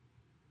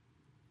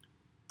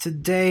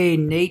Today,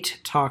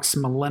 Nate talks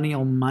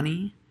millennial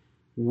money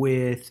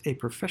with a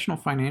professional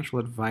financial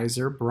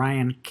advisor,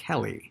 Brian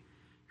Kelly,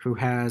 who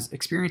has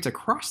experience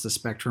across the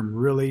spectrum,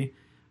 really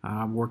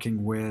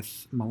working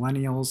with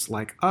millennials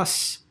like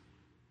us,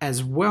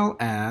 as well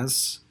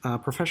as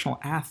professional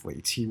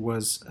athletes. He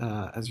was,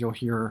 as you'll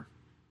hear,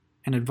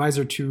 an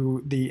advisor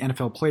to the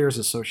NFL Players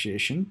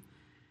Association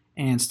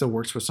and still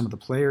works with some of the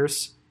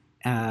players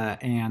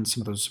and some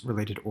of those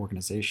related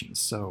organizations.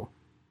 So,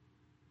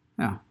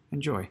 yeah,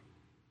 enjoy.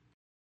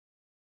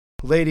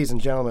 Ladies and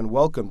gentlemen,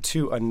 welcome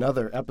to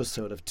another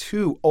episode of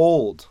Two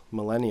Old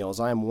Millennials.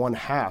 I am one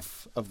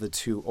half of the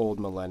Two Old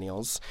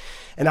Millennials,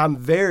 and I'm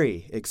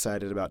very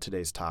excited about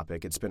today's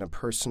topic. It's been a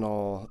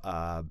personal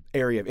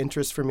area of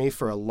interest for me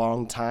for a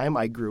long time.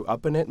 I grew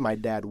up in it. My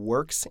dad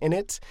works in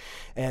it,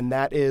 and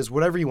that is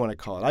whatever you want to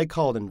call it. I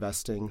call it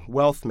investing,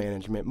 wealth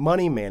management,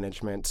 money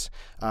management.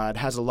 It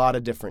has a lot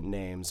of different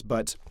names,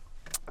 but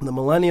the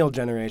millennial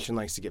generation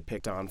likes to get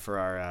picked on for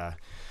our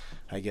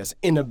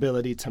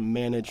inability to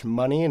manage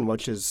money, and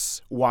which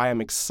is why I'm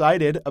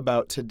excited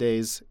about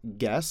today's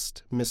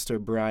guest, Mr.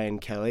 Brian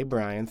Kelly.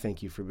 Brian,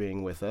 thank you for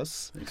being with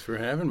us. Thanks for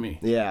having me.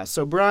 Yeah,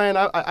 so Brian,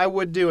 I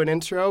would do an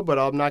intro, but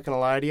I'm not going to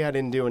lie to you. I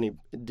didn't do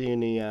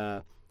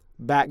any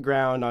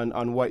background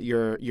on what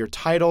your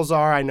titles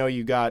are. I know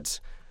you got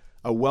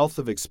a wealth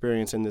of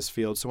experience in this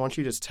field, so why don't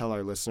you just tell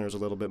our listeners a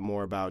little bit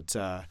more about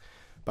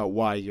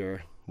why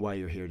you're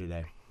here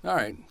today. All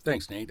right.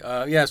 Thanks, Nate.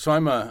 So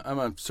I'm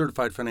a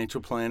certified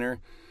financial planner.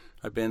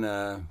 I've been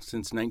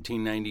since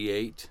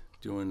 1998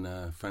 doing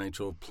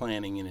financial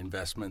planning and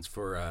investments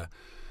for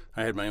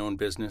I had my own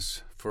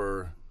business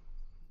for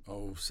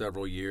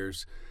several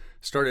years.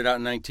 Started out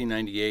in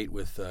 1998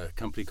 with a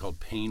company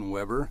called Paine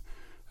Webber.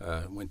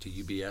 Went to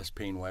UBS,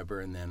 Paine Webber,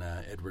 and then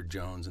Edward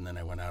Jones, and then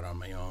I went out on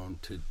my own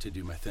to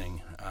do my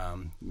thing,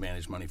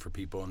 manage money for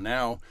people. And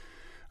now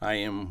I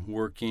am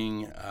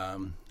working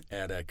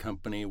at a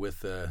company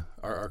with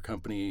our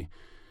company.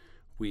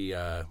 We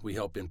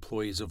help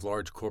employees of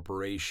large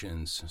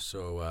corporations.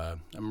 So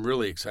I'm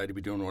really excited to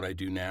be doing what I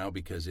do now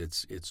because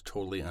it's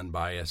totally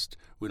unbiased.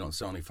 We don't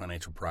sell any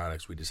financial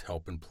products. We just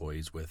help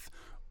employees with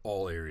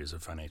all areas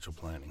of financial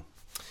planning.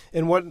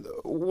 And one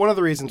of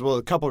the reasons, well,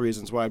 a couple of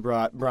reasons why I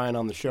brought Brian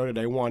on the show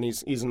today. One,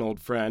 he's an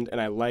old friend,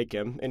 and I like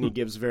him, and he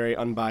gives very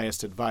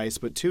unbiased advice.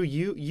 But two,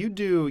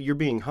 you're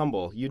being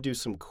humble. You do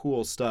some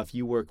cool stuff.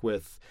 You work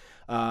with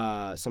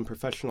some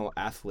professional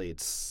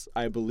athletes.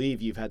 I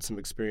believe you've had some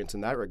experience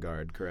in that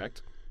regard,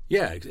 correct?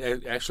 Yeah,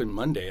 actually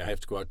Monday I have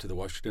to go out to the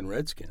Washington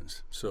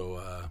Redskins.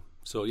 So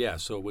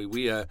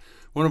we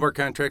one of our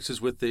contracts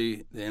is with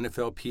the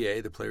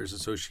NFLPA, the Players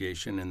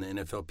Association, and the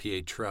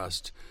NFLPA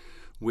Trust,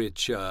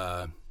 which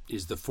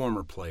is the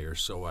former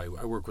players. So I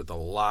work with a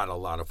lot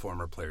of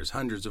former players,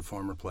 hundreds of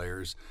former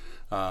players.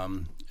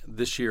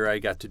 This year I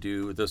got to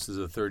do, this is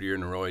the third year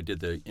in a row, I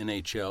did the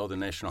NHL, the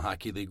National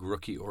Hockey League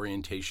Rookie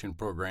Orientation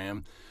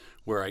Program,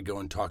 where I go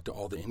and talk to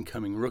all the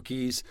incoming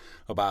rookies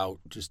about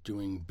just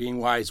being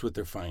wise with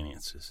their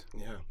finances.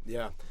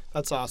 Yeah,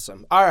 that's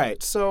awesome. All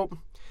right, so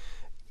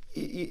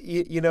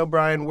you know,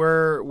 Brian,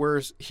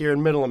 we're here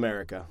in Middle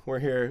America. We're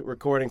here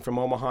recording from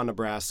Omaha,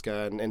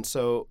 Nebraska, and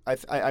so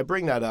I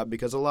bring that up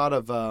because a lot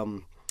of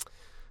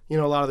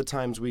the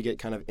times we get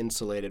kind of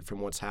insulated from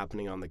what's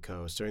happening on the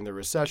coast. During the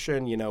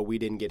recession, we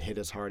didn't get hit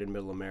as hard in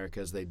Middle America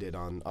as they did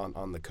on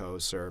the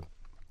coast or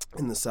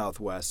in the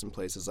Southwest and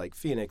places like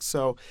Phoenix.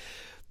 So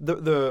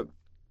the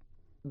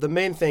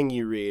main thing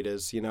you read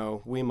is, we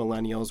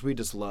millennials, we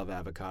just love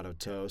avocado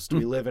toast.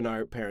 We live in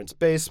our parents'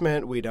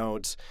 basement. We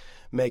don't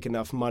make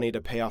enough money to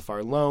pay off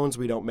our loans.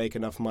 We don't make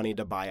enough money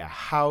to buy a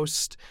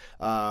house.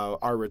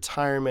 Our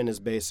retirement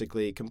is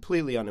basically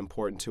completely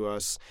unimportant to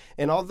us.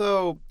 And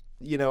although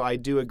I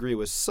do agree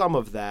with some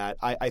of that,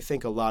 I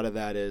think a lot of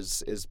that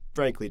is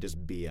frankly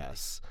just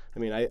BS. I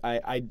mean,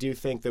 I do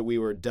think that we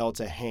were dealt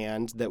a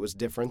hand that was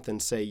different than,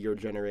 say, your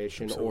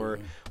generation.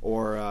 Absolutely.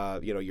 or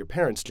your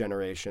parents'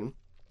 generation.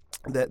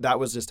 That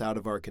was just out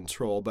of our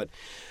control. But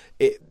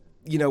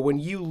when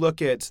you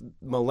look at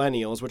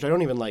millennials, which I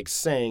don't even like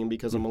saying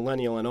because a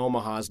millennial in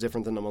Omaha is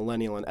different than a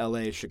millennial in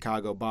LA,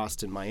 Chicago,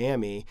 Boston,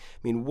 Miami. I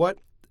mean, what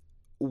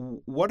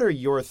are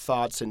your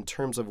thoughts in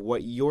terms of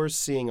what you're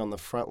seeing on the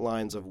front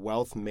lines of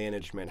wealth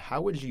management?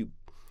 How would you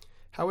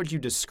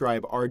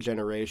describe our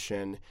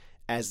generation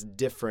as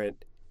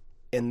different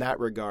in that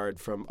regard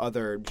from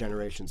other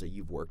generations that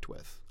you've worked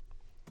with?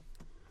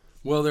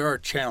 Well, there are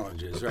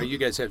challenges, right? You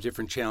guys have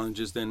different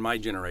challenges than my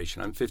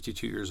generation. I'm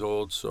 52 years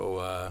old, so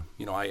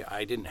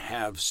I didn't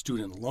have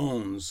student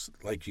loans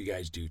like you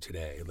guys do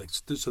today.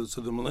 So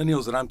the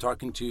millennials that I'm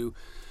talking to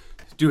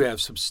do have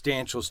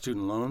substantial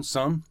student loans.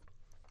 Some,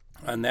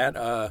 and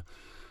that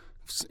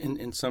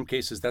in some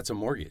cases that's a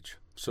mortgage.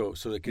 So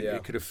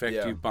it could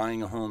affect you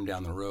buying a home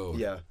down the road.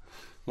 Yeah,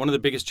 one of the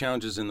biggest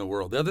challenges in the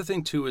world. The other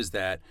thing too is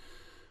that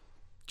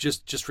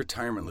just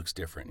retirement looks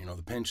different.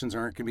 The pensions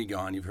aren't going to be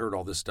gone. You've heard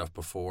all this stuff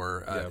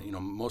before.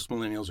 Most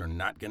millennials are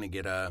not going to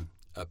get a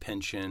a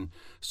pension.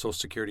 Social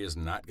Security is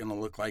not going to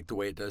look like the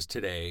way it does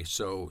today.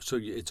 So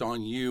it's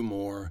on you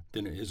more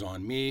than it is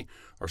on me,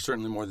 or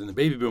certainly more than the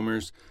baby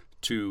boomers,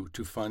 to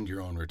fund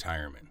your own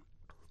retirement.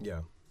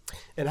 Yeah.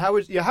 And how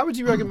would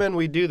you recommend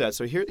we do that?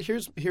 So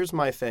here's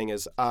my thing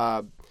is,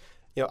 I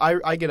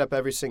get up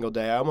every single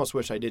day. I almost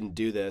wish I didn't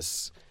do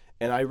this,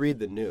 and I read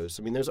the news.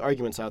 I mean, there's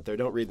arguments out there.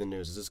 Don't read the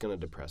news. It's just going to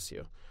depress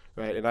you,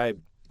 right?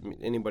 And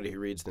anybody who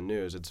reads the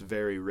news, it's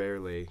very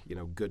rarely,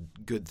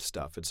 good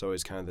stuff. It's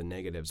always kind of the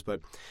negatives.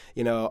 But,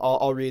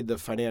 I'll read the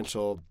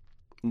financial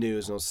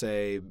news and it'll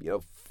say,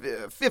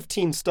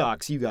 15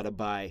 stocks you got to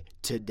buy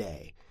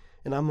today.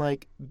 And I'm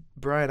like,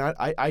 Brian,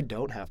 I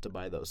don't have to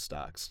buy those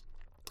stocks.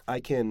 I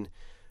can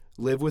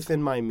live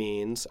within my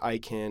means. I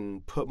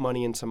can put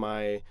money into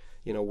my,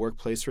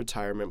 workplace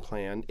retirement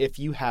plan. If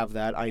you have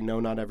that, I know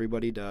not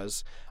everybody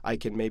does. I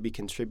can maybe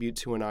contribute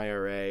to an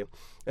IRA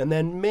and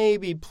then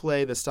maybe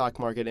play the stock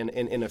market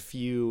in a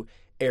few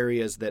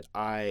areas that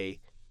I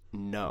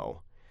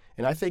know.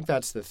 And I think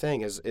that's the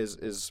thing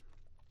is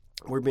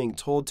we're being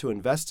told to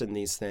invest in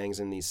these things,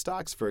 in these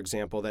stocks, for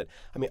example, that,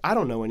 I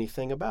don't know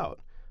anything about.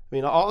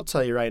 I'll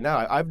tell you right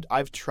now,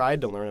 I've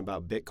tried to learn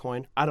about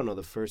Bitcoin. I don't know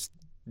the first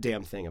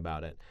damn thing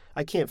about it.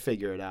 I can't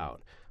figure it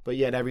out. But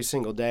yet every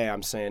single day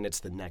I'm saying it's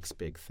the next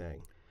big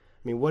thing.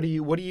 What do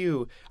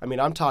you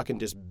I'm talking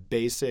just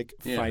basic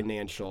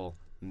financial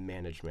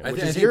management,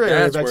 which is your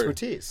area of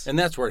expertise. And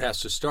that's where it has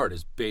to start,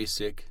 is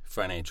basic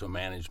financial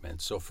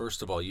management. So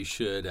first of all, you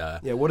should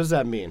what does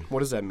that mean?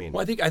 Well,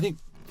 I think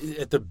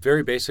at the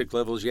very basic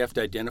levels, you have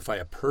to identify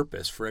a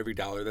purpose for every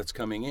dollar that's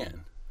coming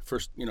in.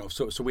 First,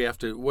 so we have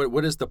to,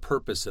 what is the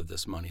purpose of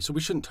this money? So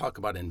we shouldn't talk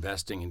about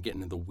investing and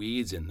getting into the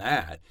weeds in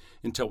that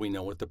until we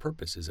know what the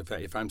purpose is.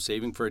 If I'm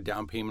saving for a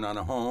down payment on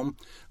a home,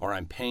 or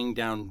I'm paying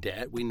down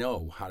debt, we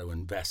know how to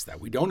invest that.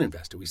 We don't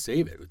invest it, we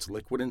save it. It's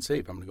liquid and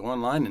safe. I'm going to go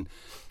online and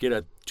get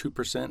a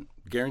 2%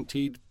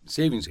 guaranteed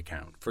savings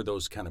account for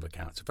those kind of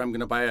accounts. If I'm going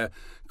to buy a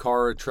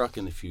car or a truck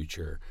in the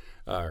future,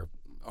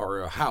 or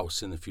a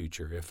house in the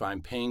future, if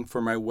I'm paying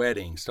for my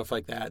wedding, stuff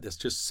like that, that's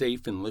just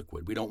safe and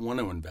liquid. We don't want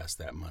to invest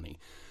that money.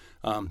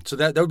 So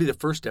that would be the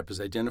first step,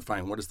 is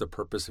identifying what is the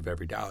purpose of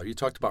every dollar. You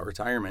talked about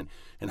retirement,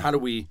 and how do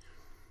we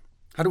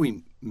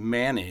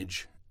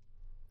manage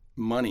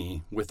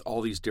money with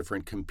all these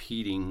different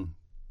competing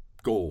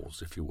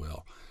goals, if you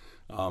will.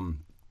 And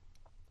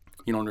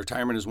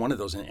retirement is one of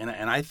those. And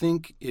I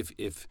think if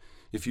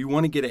you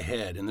want to get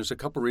ahead, and there's a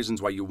couple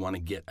reasons why you want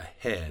to get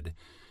ahead,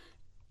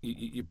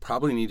 you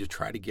probably need to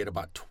try to get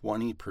about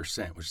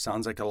 20%, which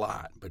sounds like a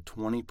lot, but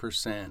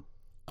 20%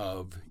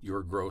 of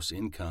your gross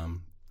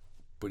income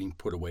being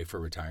put away for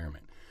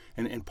retirement.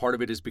 And part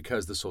of it is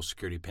because the Social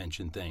Security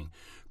pension thing.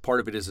 Part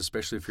of it is,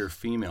 especially if you're a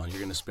female, you're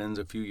going to spend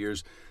a few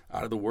years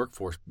out of the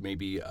workforce,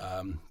 maybe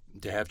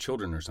to have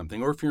children or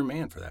something, or if you're a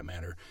man for that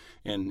matter.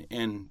 And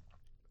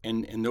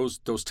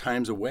those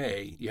times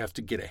away, you have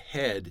to get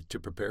ahead to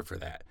prepare for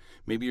that.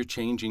 Maybe you're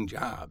changing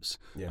jobs.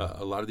 Yeah.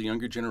 A lot of the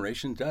younger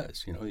generation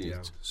does.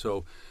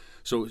 So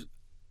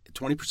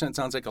 20%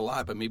 sounds like a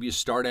lot, but maybe you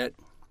start at,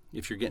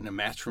 if you're getting a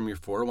match from your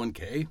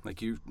 401k,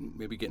 like you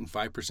maybe getting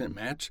 5%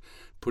 match,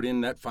 put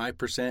in that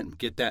 5%,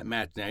 get that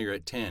match. Now you're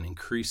at 10.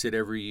 Increase it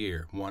every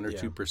year, 1 or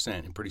 2%,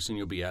 and pretty soon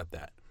you'll be at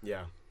that.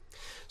 Yeah.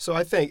 So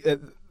I think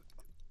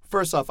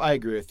first off, I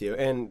agree with you.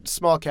 And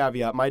small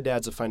caveat, my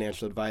dad's a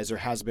financial advisor,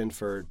 has been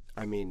for,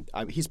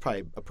 he's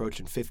probably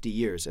approaching 50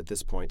 years at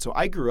this point. So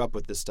I grew up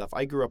with this stuff.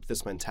 I grew up with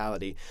this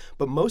mentality.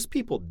 But most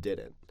people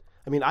didn't.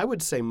 I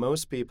would say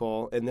most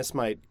people, and this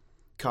might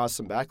cause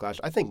some backlash,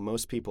 I think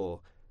most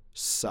people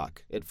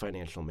suck at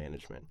financial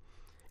management.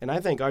 And I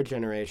think our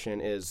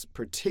generation is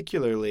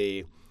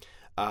particularly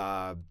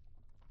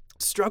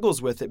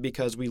struggles with it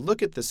because we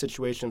look at the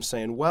situation of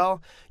saying,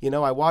 well,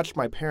 I watched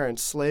my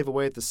parents slave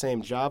away at the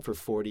same job for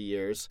 40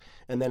 years,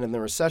 and then in the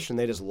recession,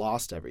 they just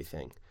lost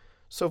everything.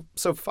 So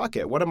fuck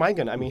it. What am I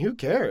going to, who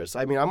cares?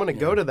 I'm going to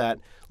go to that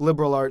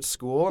liberal arts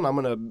school, and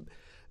I'm going to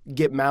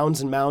get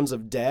mounds and mounds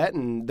of debt,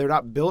 and they're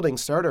not building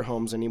starter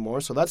homes anymore,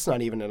 so that's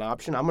not even an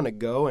option. I'm going to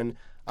go and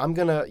I'm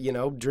going to,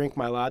 drink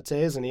my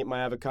lattes and eat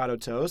my avocado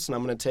toast, and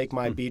I'm going to take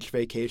my beach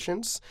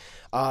vacations.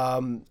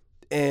 Because,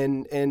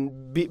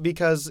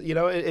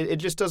 it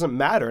just doesn't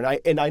matter.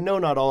 And I know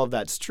not all of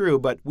that's true,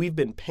 but we've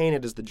been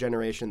painted as the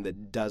generation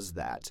that does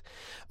that.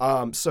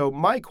 So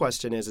my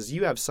question is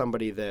you have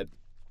somebody that,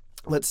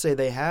 let's say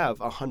they have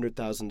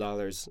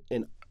 $100,000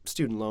 in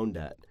student loan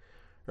debt,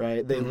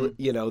 right? They,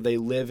 they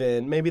live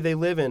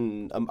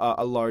in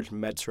a large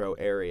metro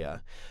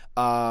area.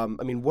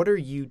 What are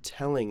you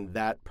telling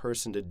that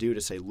person to do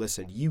to say,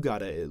 listen, you got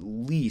to at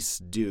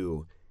least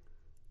do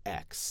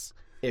X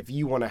if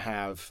you want to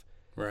have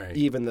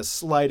even the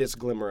slightest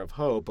glimmer of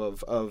hope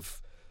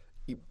of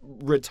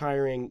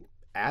retiring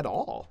at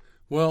all?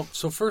 Well,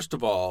 so first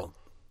of all,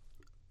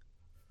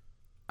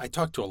 I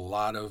talk to a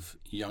lot of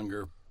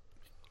younger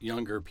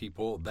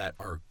people that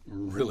are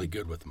really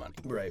good with money.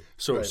 Right.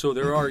 So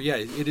there are,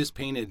 it is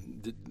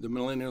painted, the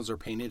millennials are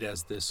painted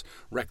as this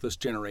reckless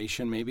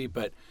generation maybe,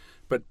 but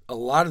But a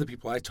lot of the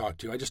people I talk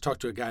to, I just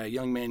talked to a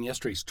young man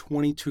yesterday, he's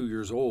 22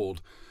 years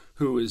old,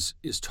 who is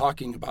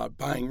talking about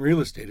buying real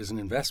estate as an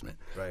investment.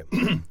 Right.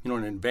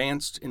 An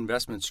advanced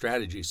investment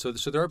strategy. So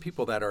there are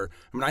people that are,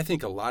 I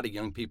think a lot of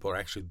young people are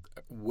actually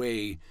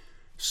way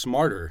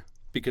smarter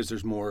because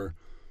there's more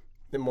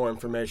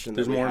information.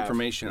 There's more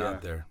information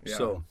out there. Yeah.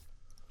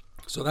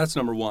 So that's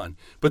number one.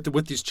 But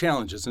with these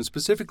challenges, and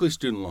specifically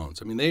student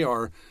loans, they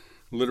are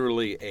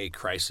literally a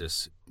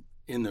crisis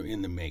in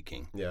the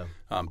making. Yeah.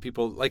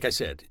 People, like I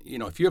said,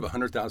 if you have a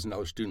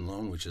 $100,000 student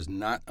loan, which is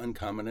not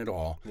uncommon at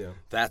all,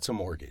 that's a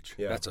mortgage.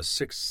 Yeah. That's a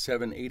 $600,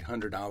 $700,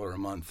 $800 a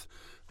month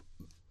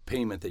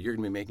payment that you're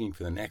going to be making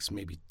for the next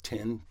maybe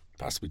 10,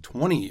 possibly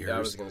 20 years. Yeah, I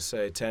was going to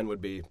say 10 would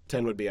be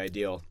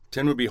ideal.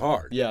 10 would be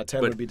hard. Yeah,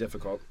 10 would be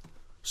difficult.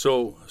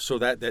 So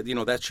that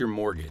that's your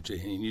mortgage,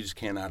 and you just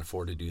cannot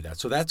afford to do that.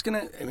 So that's going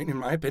to, in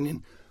my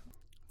opinion,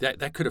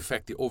 that could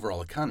affect the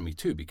overall economy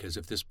too, because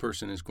if this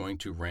person is going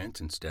to rent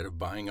instead of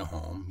buying a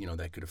home,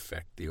 that could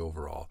affect the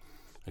overall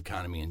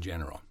economy in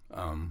general.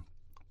 I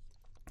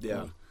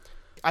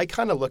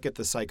kind of look at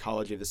the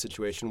psychology of the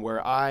situation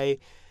where I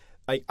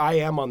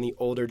am on the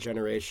older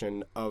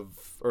generation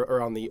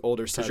or on the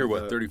older side. You're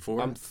what,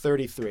 34? I'm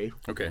 33.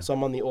 Okay. So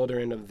I'm on the older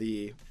end of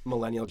the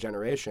millennial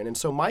generation, and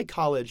so my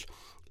college,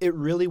 it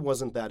really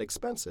wasn't that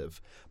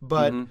expensive,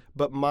 but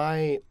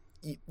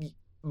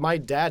my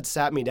dad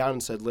sat me down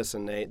and said,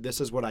 listen, Nate,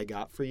 this is what I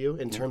got for you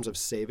in terms of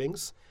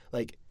savings.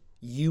 Like,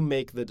 you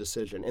make the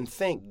decision. And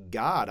thank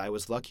God I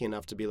was lucky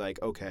enough to be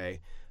like, okay,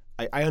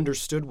 I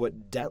understood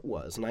what debt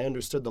was, and I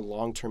understood the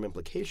long-term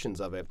implications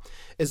of it.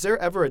 Is there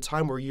ever a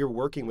time where you're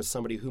working with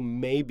somebody who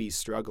may be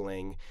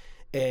struggling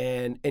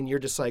and you're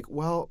just like,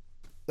 well,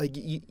 like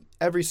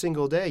every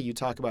single day you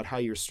talk about how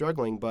you're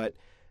struggling, but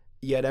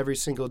yet every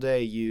single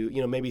day you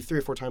maybe 3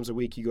 or 4 times a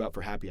week you go out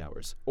for happy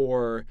hours,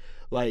 or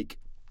like,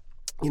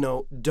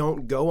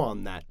 don't go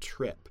on that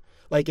trip.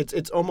 Like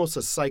it's almost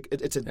it's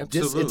a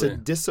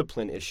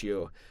discipline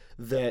issue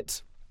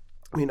that,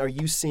 are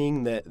you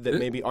seeing that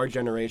maybe our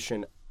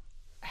generation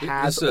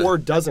has or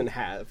doesn't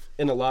have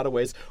in a lot of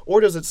ways, or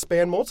does it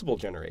span multiple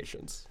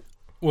generations?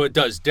 Well, it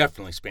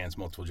definitely spans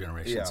multiple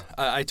generations.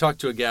 Yeah. I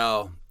talked to a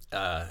gal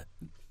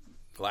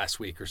last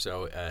week or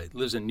so,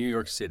 lives in New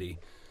York City,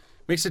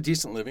 makes a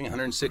decent living,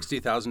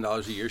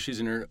 $160,000 a year. She's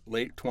in her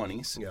late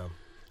 20s. Yeah.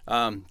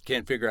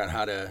 Can't figure out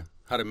how to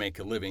make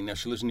a living. Now,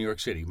 she lives in New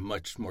York City,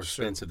 much more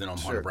expensive than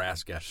Omaha,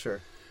 Nebraska.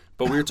 Sure.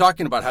 But we were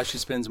talking about how she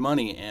spends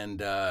money,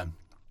 and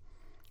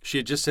she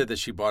had just said that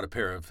she bought a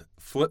pair of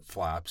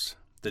flip-flops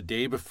the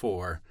day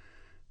before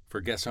for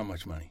guess how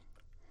much money?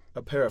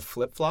 A pair of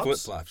flip-flops?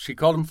 Flip-flops. She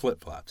called them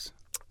flip-flops.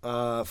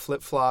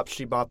 Flip-flops,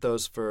 she bought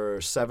those for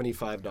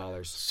 $75.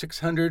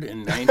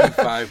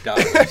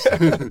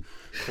 $695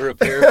 for a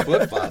pair of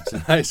flip-flops.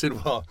 And I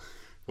said, well,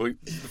 the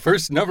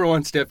first number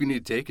one step you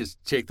need to take is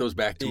take those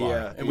back tomorrow.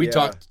 Yeah, and we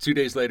talked 2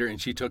 days later, and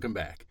she took them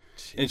back.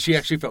 And she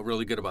actually felt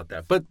really good about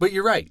that. But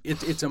you're right.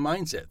 It's a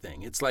mindset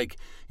thing. It's like,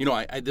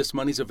 this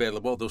money's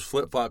available. Those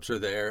flip-flops are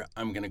there.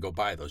 I'm going to go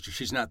buy those.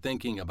 She's not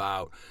thinking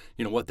about,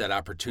 what that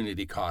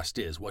opportunity cost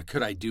is. What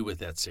could I do with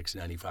that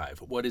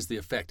 $695? What is the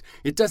effect?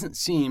 It doesn't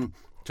seem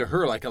to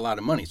her like a lot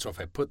of money. So if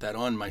I put that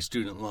on my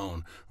student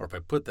loan, or if I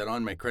put that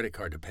on my credit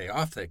card to pay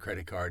off that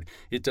credit card,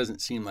 it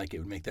doesn't seem like it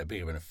would make that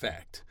big of an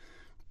effect.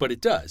 But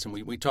it does. And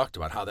we talked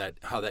about how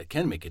that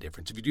can make a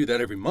difference. If you do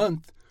that every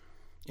month,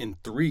 in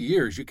 3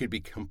 years, you could be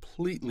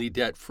completely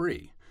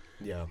debt-free.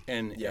 Yeah.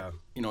 And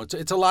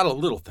it's a lot of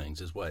little things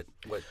is what.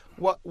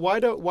 Why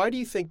do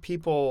you think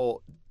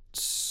people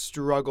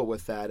struggle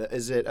with that?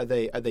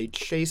 Are they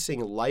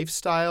chasing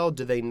lifestyle?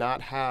 Do they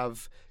not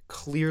have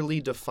clearly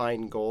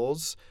defined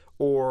goals,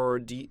 or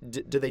do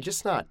they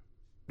just not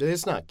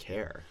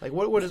care? Like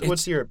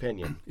what's your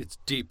opinion? It's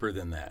deeper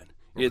than that.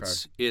 Okay.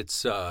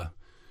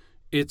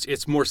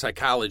 It's more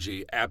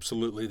psychology,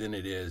 absolutely, than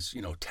it is,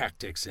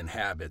 tactics and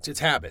habits. It's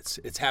habits.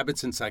 It's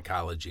habits and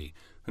psychology.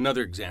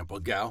 Another example,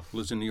 a gal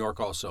lives in New York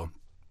also.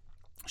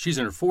 She's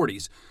in her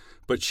 40s,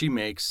 but she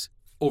makes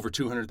over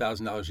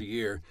 $200,000 a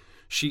year.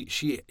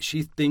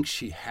 She thinks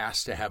she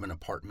has to have an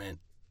apartment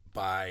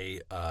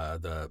by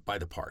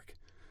the park.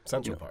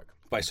 Central Park.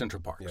 By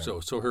Central Park. Yeah.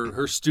 So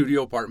her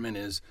studio apartment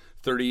is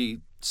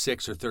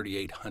 $3,600 or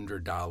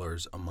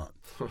 $3,800 a month.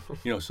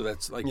 So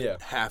that's like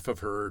half of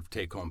her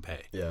take-home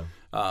pay. Yeah.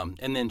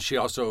 And then she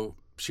also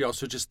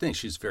just thinks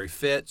she's very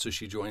fit, so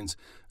she joins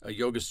a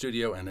yoga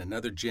studio and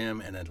another gym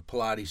and a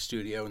Pilates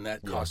studio, and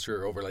that costs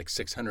her over like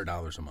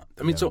 $600 a month.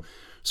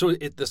 So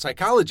the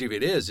psychology of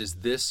it is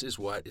this is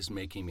what is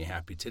making me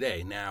happy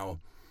today.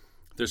 Now,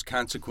 there's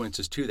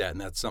consequences to that,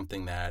 and that's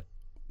something that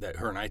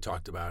her and I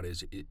talked about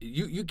is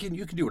you can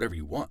do whatever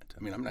you want.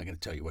 I'm not going to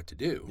tell you what to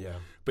do. Yeah.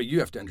 But you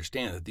have to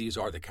understand that these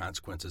are the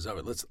consequences of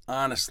it. Let's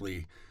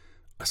honestly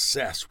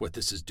assess what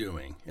this is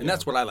doing. And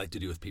that's what I like to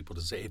do with people,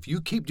 to say, if you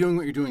keep doing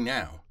what you're doing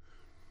now,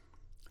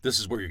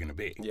 this is where you're going to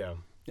be. Yeah.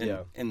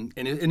 And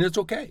it's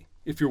okay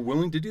if you're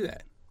willing to do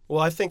that.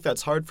 Well, I think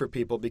that's hard for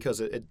people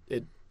because it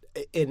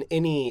in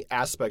any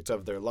aspect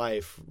of their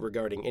life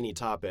regarding any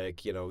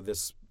topic,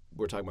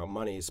 we're talking about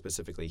money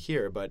specifically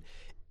here, but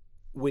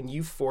when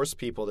you force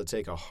people to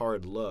take a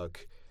hard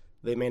look,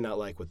 they may not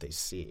like what they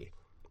see.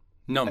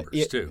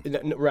 Numbers, too.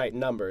 Right,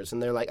 numbers.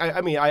 And they're like,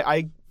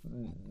 I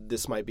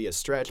this might be a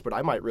stretch, but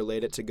I might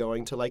relate it to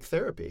going to like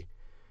therapy.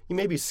 You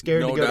may be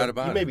scared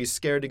be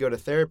scared to go to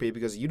therapy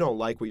because you don't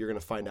like what you're going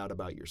to find out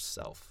about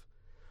yourself.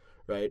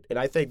 Right? And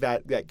I think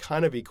that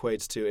kind of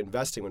equates to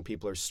investing when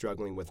people are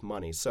struggling with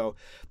money. So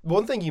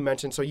one thing you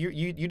mentioned, so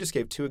you just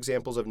gave 2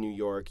 examples of New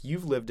York.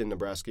 You've lived in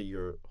Nebraska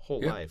your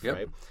whole life,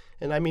 right?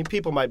 And I mean,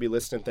 people might be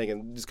listening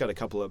thinking, just got a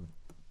couple of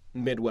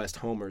Midwest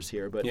homers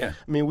here, but I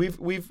mean,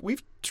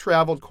 we've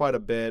traveled quite a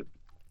bit.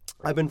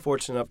 I've been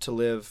fortunate enough to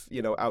live,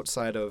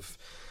 outside of,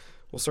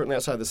 well, certainly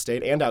outside of the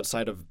state and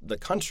outside of the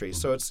country.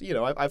 So it's,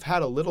 I've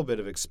had a little bit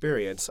of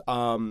experience.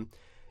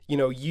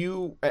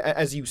 You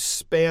as you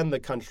span the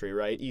country,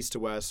 right, east to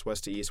west,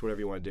 west to east, whatever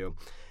you want to do,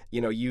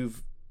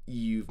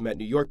 you've met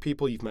New York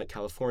people, you've met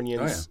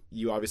Californians.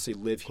 You obviously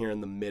live here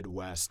in the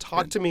Midwest.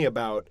 Talk to me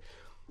about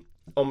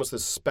almost the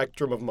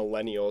spectrum of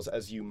millennials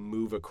as you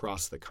move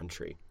across the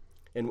country.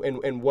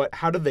 And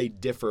how do they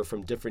differ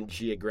from different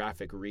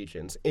geographic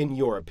regions, in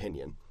your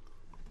opinion?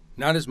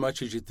 Not as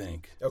much as you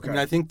think. Okay. I mean,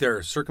 I think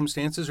their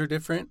circumstances are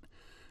different.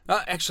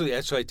 Actually,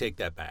 I take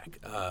that back.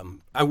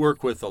 I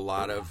work with a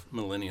lot of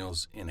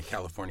millennials in a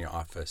California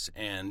office,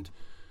 and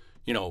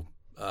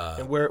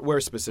and where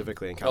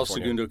specifically in El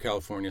California? Segundo,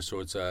 California. So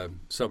it's a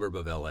suburb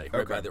of LA,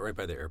 right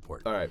by the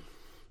airport. All right.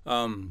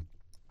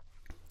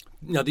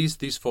 Now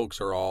these folks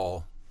are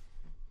all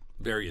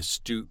very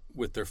astute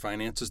with their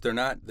finances.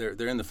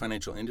 They're in the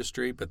financial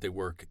industry, but they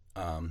work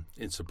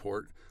in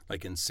support,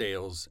 like in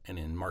sales and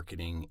in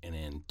marketing and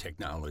in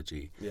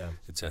technology,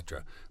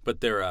 etc. But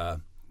they're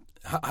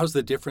how's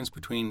the difference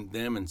between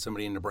them and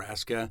somebody in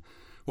Nebraska?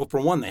 Well,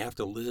 for one, they have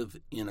to live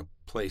in a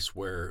place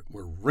where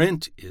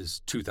rent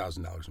is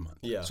 $2,000 a month.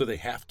 Yeah. So they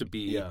have to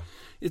be. Yeah.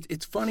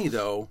 It's funny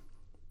though,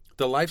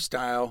 the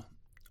lifestyle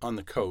on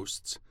the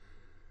coasts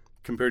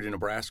compared to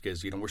Nebraska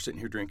is, we're sitting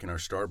here drinking our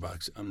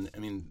Starbucks. I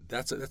mean,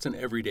 that's an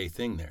everyday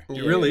thing there.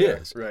 It really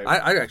is. Right.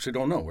 I actually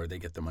don't know where they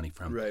get the money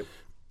from. Right.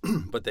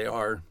 But they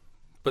are.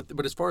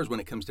 But as far as when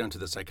it comes down to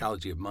the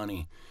psychology of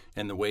money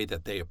and the way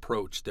that they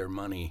approach their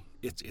money,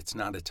 it's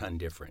not a ton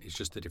different. It's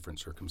just the different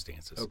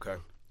circumstances. Okay.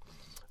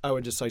 I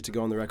would just like to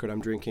go on the record. I'm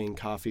drinking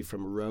coffee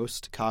from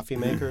Roast Coffee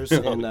Makers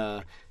in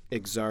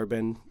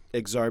Exarban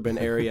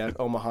area,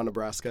 Omaha,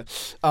 Nebraska.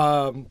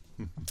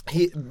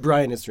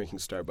 Brian is drinking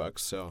Starbucks,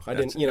 so I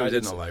didn't. I was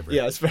in the library.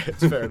 Yeah, it's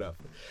fair enough.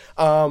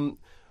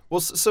 Well,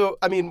 so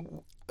I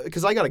mean,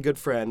 because I got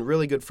a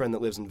really good friend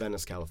that lives in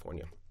Venice,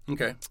 California.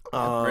 Okay,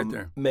 right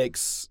there.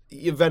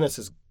 Venice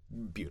is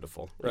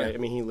beautiful, right? Yeah.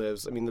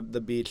 I mean,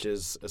 the beach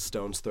is a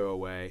stone's throw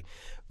away.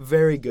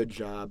 Very good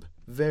job.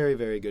 Very,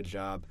 very good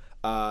job.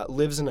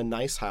 Lives in a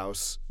nice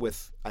house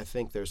with, I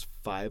think there's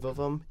 5 of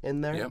them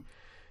in there. Yep.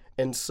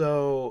 And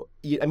so,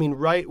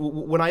 right,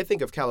 when I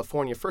think of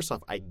California, first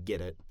off, I get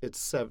it.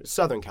 It's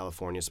Southern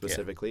California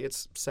specifically. Yeah.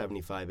 It's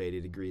 75,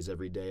 80 degrees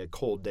every day. A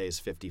cold day is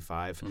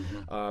 55.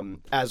 Mm-hmm.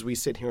 As we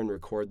sit here and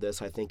record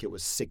this, I think it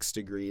was 6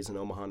 degrees in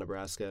Omaha,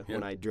 Nebraska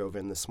when I drove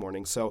in this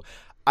morning. So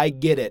I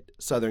get it,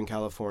 Southern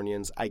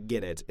Californians. I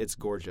get it. It's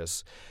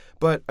gorgeous.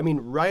 But,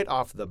 right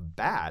off the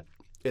bat,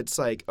 it's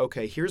like,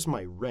 okay, here's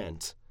my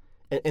rent.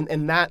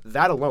 And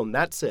that alone,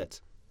 that's it.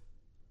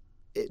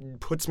 It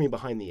puts me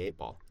behind the 8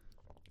 ball.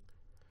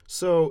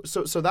 So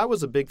that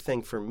was a big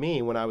thing for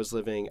me when I was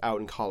living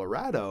out in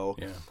Colorado.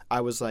 Yeah.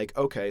 I was like,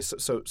 okay,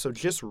 so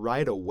just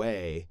right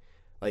away,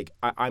 like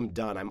I'm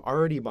done. I'm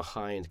already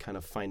behind kind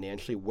of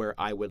financially where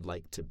I would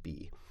like to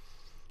be.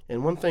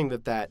 And one thing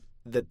that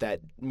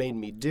made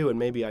me do, and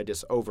maybe I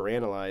just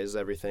overanalyze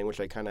everything, which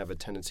I kind of have a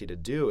tendency to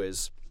do,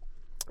 is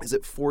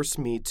it forced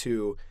me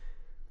to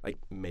like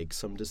make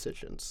some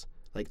decisions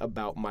like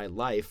about my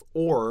life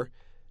or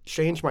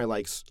change my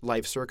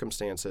life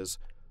circumstances.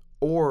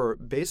 Or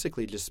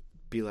basically just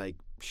be like,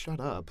 shut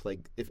up.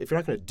 Like, if you're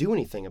not going to do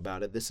anything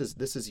about it, this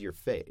is your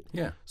fate.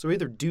 Yeah. So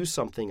either do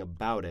something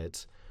about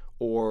it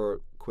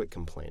or quit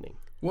complaining.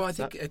 Well, I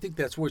think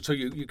that's where. So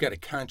you got to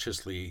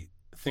consciously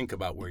think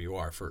about where you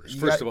are first. You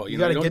got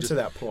to get to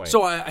that point.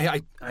 So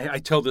I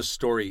tell this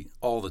story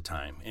all the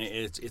time.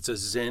 It's a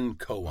Zen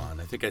koan.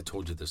 I think I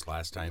told you this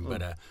last time,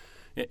 but.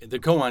 The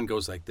koan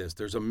goes like this.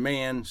 There's a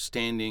man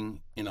standing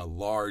in a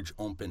large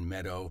open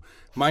meadow,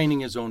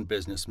 minding his own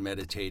business,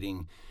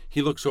 meditating.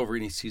 He looks over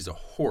and he sees a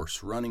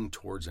horse running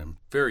towards him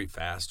very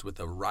fast with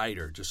a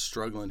rider just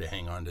struggling to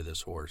hang on to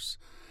this horse.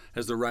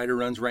 As the rider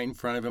runs right in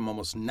front of him,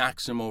 almost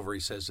knocks him over, he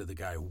says to the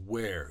guy,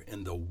 "Where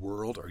in the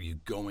world are you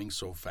going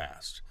so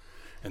fast?"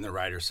 And the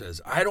rider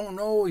says, "I don't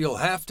know. You'll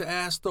have to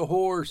ask the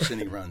horse."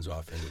 And he runs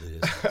off into the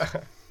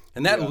distance.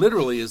 And that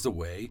literally is the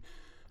way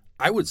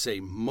I would say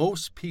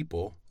most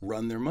people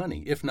run their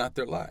money, if not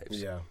their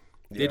lives. Yeah.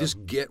 They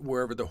just get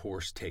wherever the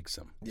horse takes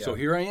them. Yeah. So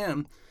here I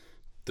am,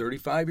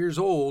 35 years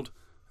old,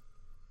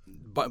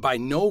 by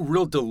no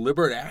real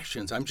deliberate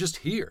actions. I'm just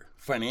here,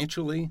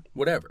 financially,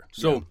 whatever.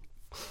 So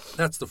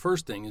that's the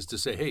first thing, is to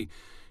say, hey,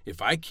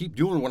 if I keep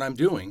doing what I'm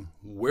doing,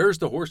 where's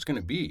the horse going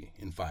to be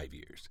in 5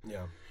 years?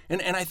 Yeah.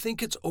 And I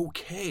think it's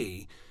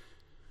okay.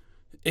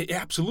 It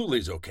absolutely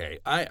is okay.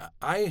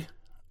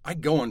 I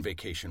go on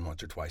vacation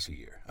once or twice a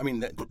year. I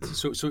mean,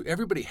 so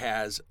everybody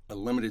has a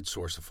limited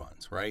source of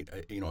funds, right?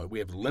 We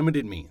have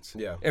limited means.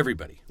 Yeah.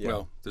 Everybody. Yeah.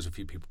 Well, there's a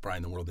few people probably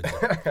in the world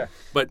that don't.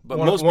 But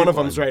one of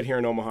them's right here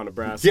in Omaha,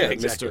 Nebraska. Yeah,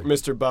 exactly.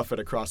 Mr. Buffett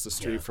across the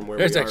street from where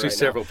there's we are actually right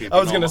several now. people.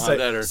 I was going to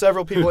say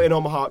several people in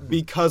Omaha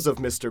because of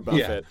Mr.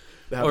 Buffett.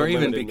 Have or a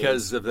even limited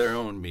because means. of their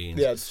own means.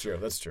 Yeah, that's true.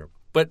 That's true.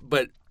 But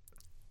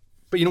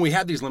we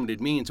have these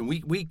limited means, and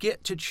we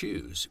get to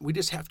choose. We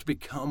just have to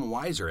become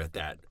wiser at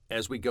that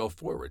as we go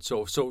forward.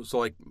 So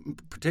like in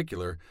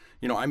particular,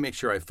 I make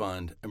sure I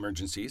fund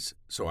emergencies.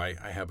 So I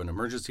have an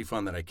emergency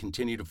fund that I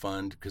continue to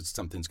fund because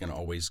something's going to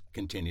always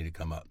continue to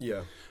come up.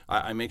 Yeah.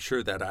 I make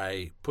sure that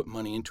I put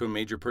money into a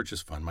major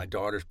purchase fund. My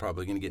daughter's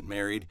probably going to get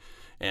married,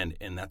 and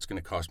that's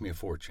going to cost me a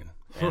fortune.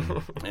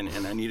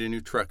 And I need a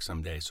new truck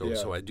someday,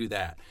 so I do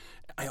that.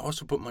 I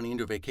also put money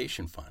into a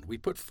vacation fund. We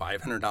put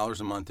 $500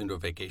 a month into a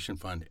vacation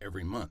fund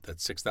every month.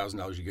 That's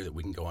 $6,000 a year that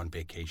we can go on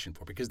vacation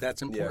for because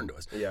that's important to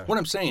us. Yeah. What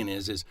I'm saying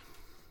is,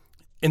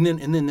 and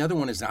then the other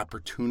one is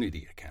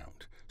opportunity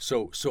account.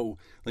 So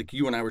like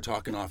you and I were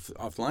talking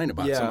offline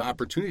about some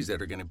opportunities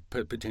that are going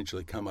to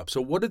potentially come up.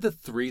 So what are the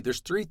three? There's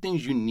three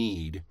things you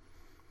need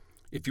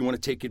if you want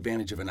to take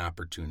advantage of an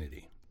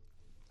opportunity.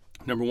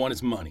 Number one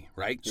is money,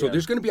 right? So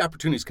there's going to be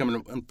opportunities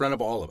coming in front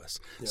of all of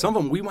us. Yeah. Some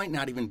of them we might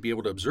not even be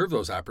able to observe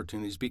those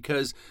opportunities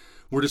because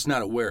we're just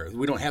not aware.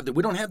 We don't have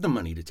the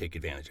money to take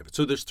advantage of it.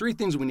 So there's three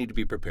things we need to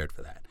be prepared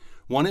for that.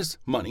 One is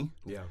money.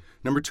 Yeah.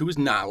 Number two is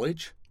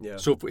knowledge. Yeah.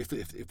 So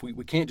if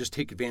we can't just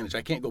take advantage,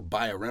 I can't go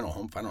buy a rental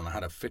home if I don't know how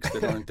to fix the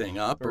darn thing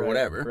up or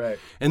whatever. Right.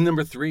 And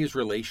number three is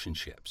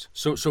relationships.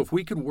 So if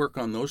we could work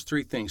on those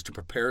three things to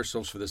prepare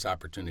ourselves for this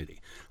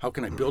opportunity, how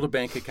can I build a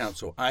bank account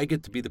so I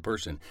get to be the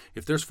person?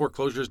 If there's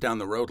foreclosures down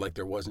the road like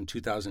there was in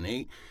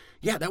 2008,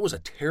 that was a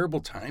terrible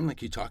time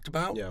like you talked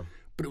about. Yeah.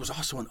 But it was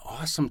also an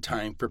awesome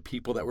time for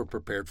people that were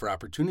prepared for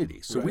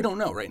opportunities. So we don't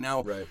know right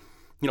now. Right.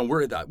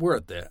 We're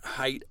at the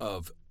height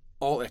of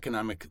all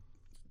economic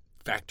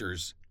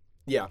factors.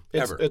 Yeah,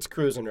 it's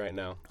cruising right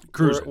now.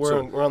 Cruising.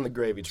 We're on the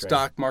gravy train.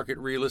 Stock market,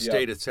 real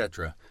estate,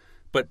 etc.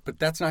 But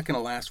that's not going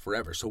to last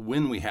forever. So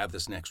when we have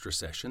this next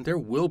recession, there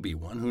will be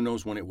one. Who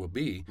knows when it will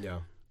be? Yeah.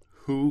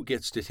 Who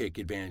gets to take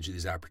advantage of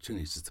these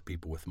opportunities? It's the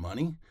people with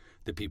money,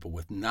 the people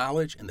with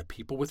knowledge, and the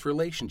people with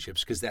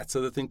relationships. Because that's the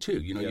other thing too.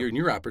 You're in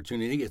your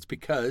opportunity. It's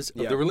because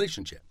of the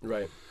relationship.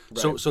 Right.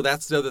 So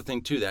that's the other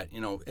thing too. That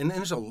and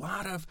there's a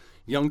lot of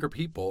younger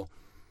people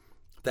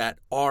that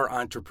are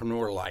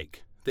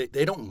entrepreneur-like.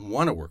 They don't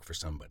want to work for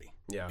somebody.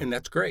 Yeah. And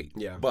that's great.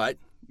 Yeah. But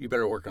you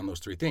better work on those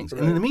three things. Right.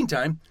 And in the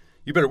meantime,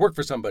 you better work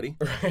for somebody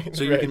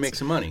so you can make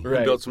some money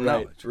and build some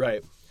knowledge.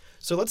 Right.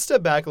 So let's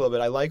step back a little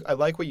bit. I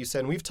like what you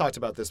said. And we've talked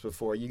about this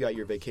before. You got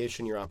your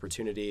vacation, your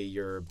opportunity,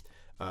 your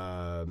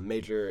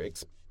major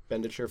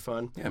expenditure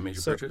fund. Yeah,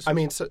 major purchase. I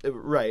mean,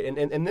 right.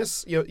 And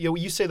this,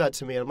 you say that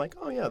to me, and I'm like,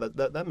 oh yeah,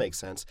 that makes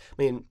sense.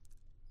 I mean,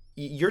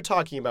 you're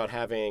talking about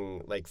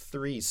having like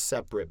 3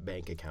 separate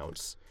bank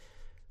accounts.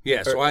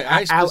 Yeah, so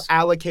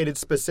allocated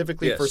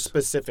specifically for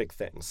specific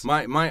things.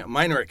 Mine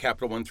are at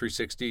Capital One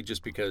 360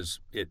 just because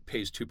it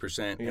pays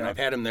 2%, and I've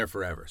had them there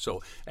forever.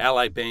 So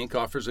Ally Bank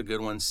offers a good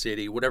one,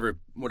 Citi,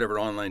 whatever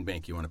online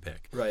bank you want to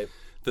pick. Right.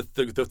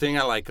 The thing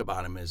I like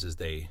about them is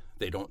they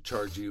don't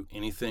charge you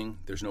anything.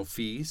 There's no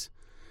fees.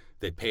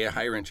 They pay a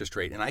higher interest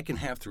rate, and I can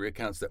have 3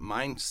 accounts that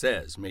mine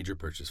says major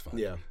purchase fund.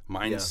 Yeah.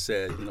 Mine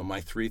said, my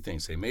 3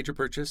 things say major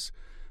purchase,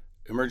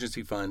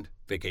 emergency fund,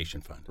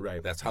 vacation fund.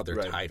 Right. That's how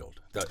they're titled.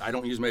 I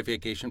don't use my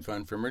vacation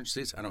fund for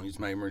emergencies. I don't use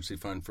my emergency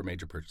fund for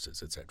major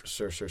purchases, etc.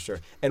 Sure.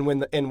 And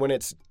when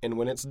it's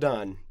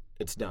done,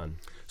 it's done.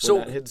 So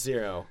when that hits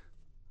 0,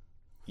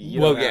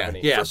 you don't have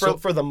any.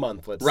 For the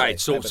month, let's say. Right.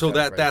 So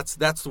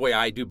that's the way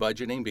I do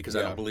budgeting because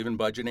I don't believe in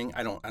budgeting.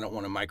 I don't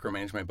want to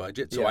micromanage my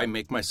budget. So I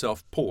make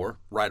myself poor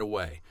right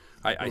away.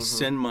 I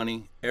send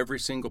money every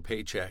single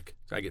paycheck.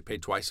 I get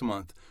paid twice a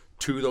month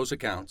to those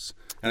accounts.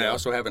 And I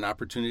also have an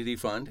opportunity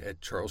fund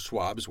at Charles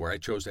Schwab's where I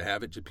chose to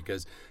have it just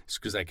because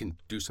I can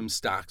do some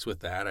stocks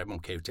with that. I'm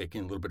okay with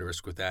taking a little bit of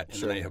risk with that.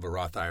 And then I have a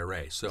Roth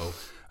IRA. So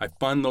I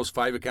fund those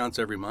 5 accounts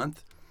every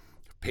month,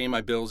 pay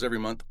my bills every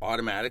month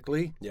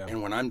automatically. Yeah.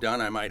 And when I'm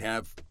done, I might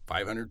have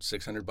 $500,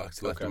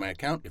 $600 left in my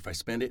account. If I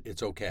spend it,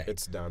 it's okay.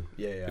 It's done.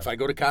 Yeah. If I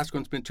go to Costco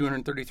and spend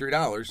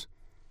 $233,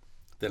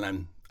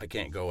 then I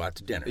can't go out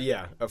to dinner.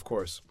 Yeah, of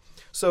course.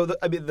 So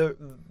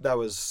that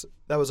was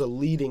a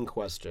leading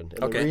question,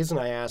 and the reason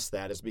I asked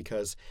that is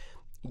because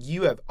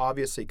you have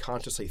obviously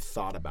consciously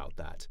thought about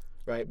that,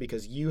 right?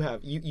 Because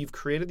you've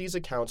created these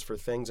accounts for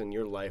things in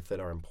your life that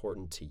are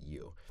important to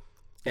you,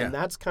 and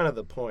that's kind of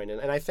the point.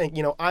 And I think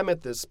I'm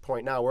at this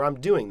point now where I'm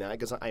doing that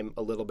because I'm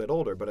a little bit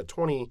older, but a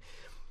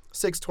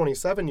 26,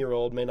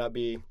 27-year-old may not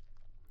be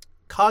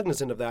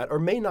cognizant of that or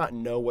may not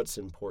know what's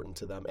important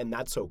to them, and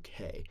that's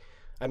okay.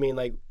 I mean,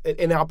 like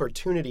an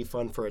opportunity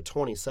fund for a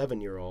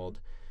 27-year-old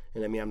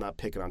and I mean, I'm not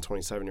picking on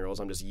 27-year-olds.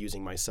 I'm just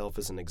using myself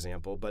as an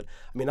example. But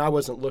I mean, I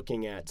wasn't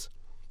looking at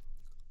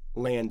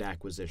land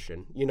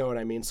acquisition. You know what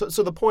I mean? So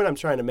the point I'm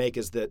trying to make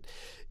is that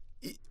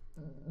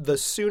the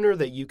sooner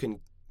that you can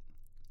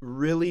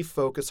really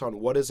focus on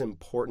what is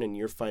important in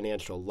your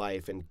financial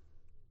life and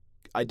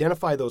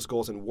identify those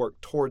goals and work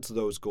towards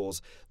those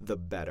goals, the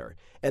better.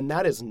 And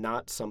that is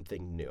not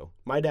something new.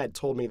 My dad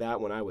told me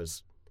that when I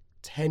was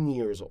 10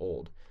 years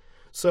old.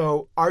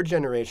 So our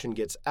generation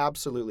gets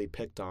absolutely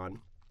picked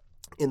on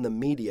in the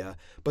media,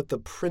 but the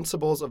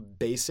principles of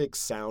basic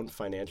sound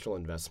financial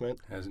investment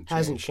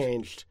hasn't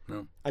changed.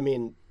 No. I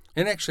mean,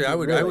 and actually, I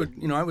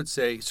would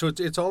say, so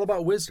it's all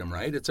about wisdom,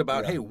 right? It's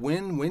about, Yeah. hey,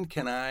 when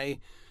can I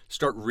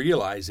start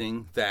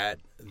realizing that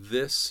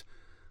this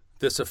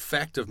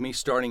effect of me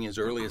starting as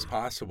early as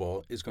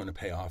possible is going to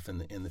pay off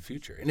in the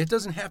future? And it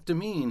doesn't have to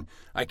mean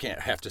I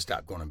can't have to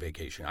stop going on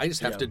vacation. I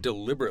just have to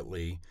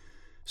deliberately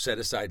set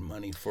aside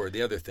money for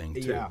the other thing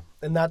too. Yeah,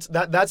 and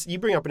that's you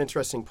bring up an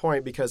interesting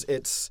point because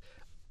it's,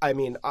 I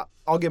mean,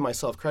 I'll give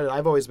myself credit.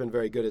 I've always been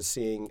very good at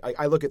seeing.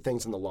 I look at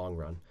things in the long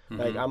run.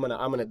 Mm-hmm. Like I'm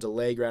gonna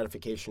delay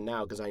gratification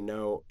now because I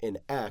know in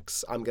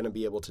X I'm gonna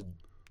be able to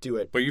do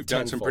it. But you've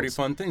done some tenfold. pretty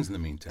fun things in the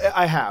meantime.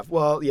 I have.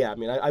 Well, yeah. I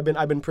mean,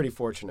 I've been pretty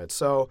fortunate.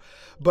 So,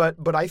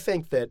 but I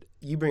think that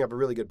you bring up a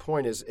really good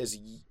point. Is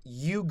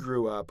you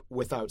grew up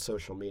without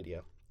social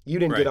media. You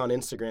didn't get on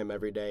Instagram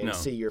every day and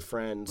see your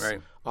friends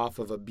off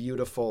of a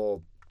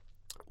beautiful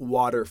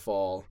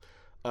waterfall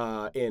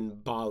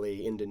in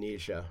Bali,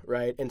 Indonesia,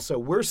 right? And so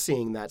we're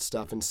seeing that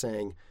stuff and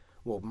saying,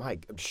 well, I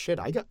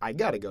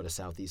got to go to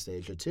Southeast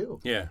Asia too.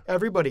 Yeah.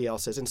 Everybody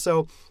else is. And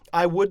so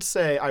I would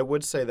say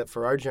that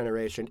for our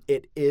generation,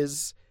 it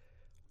is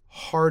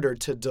harder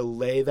to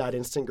delay that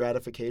instant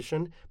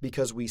gratification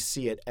because we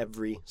see it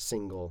every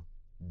single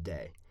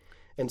day.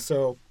 And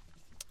so,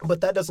 but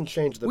that doesn't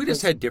change the. We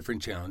just had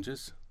different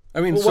challenges. I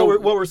mean, well, so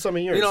what were some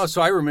of yours? You know,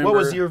 so I remember. What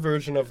was your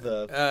version of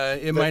the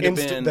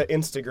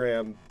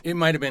Instagram? It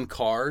might have been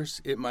cars.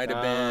 It might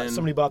have been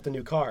somebody bought the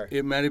new car.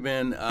 It might have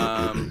been.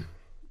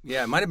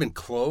 Yeah, it might have been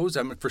clothes.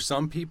 I mean, for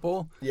some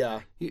people.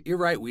 Yeah, you're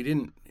right. We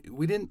didn't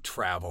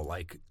travel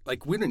like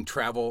we didn't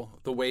travel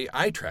the way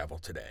I travel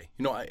today.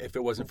 You know, if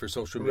it wasn't for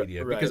social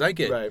media, because I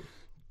get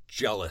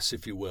jealous,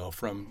 if you will,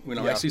 from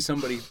I see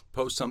somebody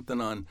post something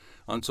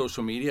on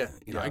social media.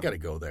 You know, I got to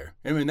go there.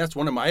 I mean, that's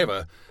one of my. I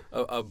have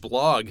a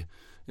blog.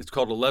 It's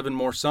called 11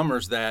 More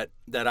Summers that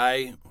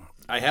I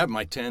have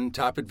my 10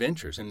 top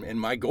adventures, and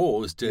my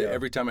goal is to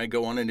every time I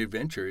go on an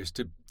adventure is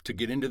to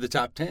get into the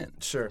top 10.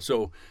 Sure.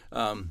 So.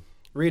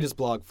 Read his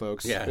blog,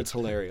 folks. Yeah. It's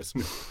hilarious.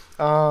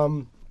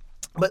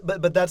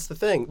 But that's the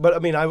thing. But I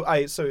mean,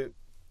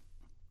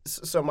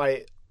 so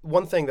my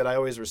one thing that I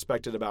always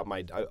respected about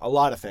a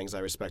lot of things I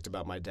respect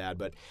about my dad,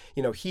 but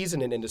you know, he's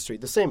in an industry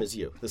the same as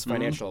you, this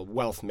financial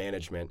wealth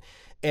management,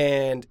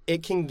 and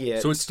it can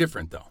get. So it's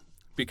different though.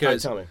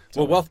 Because tell me.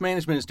 Wealth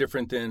management is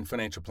different than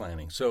financial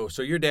planning. So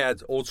your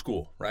dad's old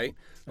school, right?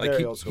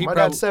 Very old school. My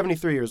dad's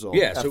 73 years old.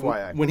 Yeah.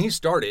 FYI. So when he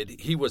started,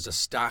 he was a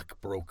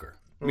stockbroker.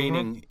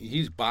 Meaning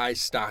he buys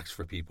stocks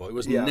for people. It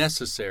was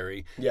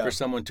necessary for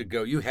someone to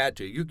go. You had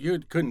to. You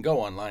couldn't go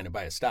online and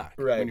buy a stock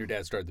when your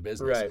dad started the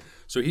business. Right.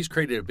 So he's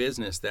created a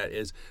business that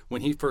is,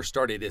 when he first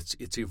started,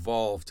 it's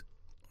evolved.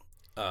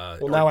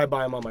 Now I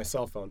buy them on my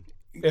cell phone.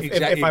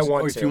 If I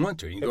want to. If you want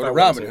to. You can go to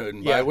Robinhood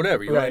and buy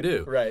whatever you want to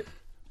do. Right.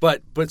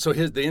 But so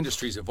the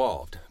industry's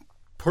evolved.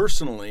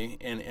 Personally,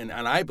 and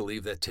I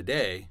believe that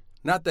today,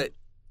 not that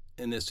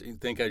in this,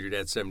 thank God your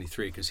dad's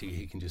 73 because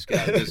he can just get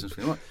out of business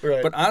when he wants.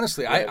 Right. But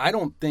honestly, I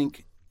don't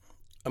think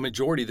a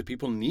majority of the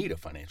people need a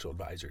financial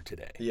advisor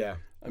today. Yeah.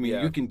 I mean,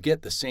 you can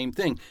get the same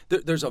thing.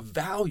 There's a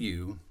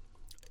value.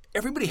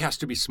 Everybody has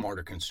to be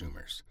smarter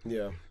consumers.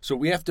 Yeah. So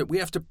we have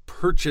to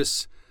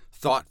purchase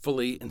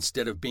thoughtfully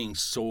instead of being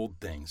sold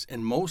things.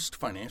 And most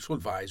financial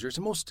advisors,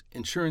 and most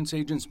insurance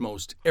agents,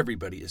 most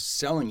everybody is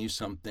selling you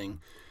something,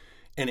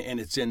 and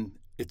it's in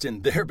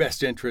their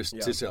best interest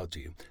to sell it to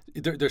you.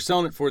 They're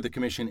selling it for the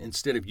commission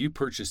instead of you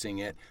purchasing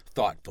it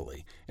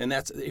thoughtfully. And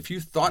that's, if you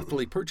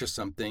thoughtfully purchase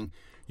something,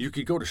 you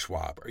could go to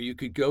Schwab, or you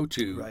could go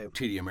to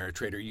TD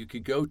Ameritrade, or you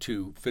could go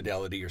to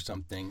Fidelity or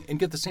something and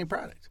get the same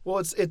product. Well,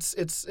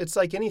 it's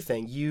like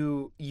anything.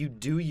 You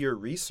do your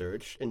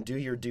research and do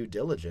your due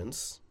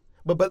diligence.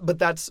 But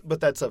that's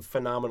a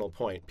phenomenal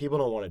point. People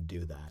don't want to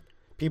do that.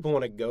 People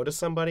want to go to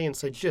somebody and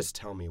say, just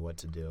tell me what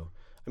to do.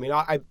 I mean,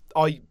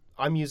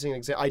 I'm using an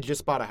example. I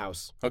just bought a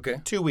house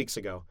 2 weeks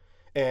ago,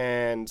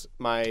 and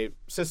my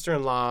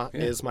sister-in-law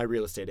is my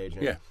real estate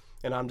agent. Yeah.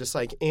 And I'm just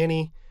like,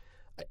 Annie,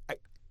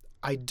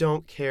 I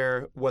don't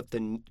care what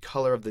the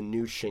color of the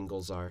new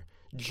shingles are.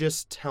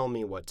 Just tell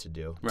me what to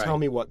do. Right. Tell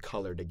me what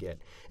color to get.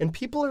 And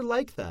people are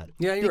like that.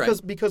 Yeah, you're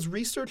right. Because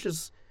research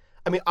is,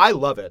 I mean, I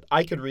love it.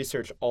 I could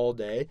research all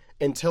day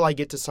until I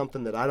get to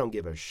something that I don't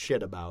give a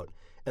shit about.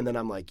 And then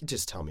I'm like,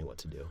 just tell me what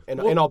to do. And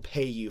I'll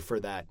pay you for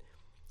that.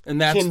 And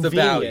that's the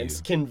value.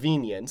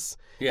 Convenience.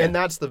 Yeah. And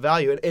that's the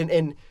value.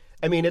 And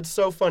I mean, it's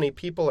so funny.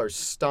 People are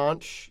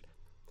staunch,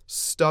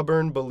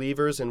 stubborn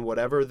believers in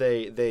whatever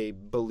they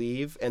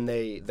believe, and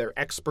they're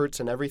experts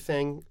in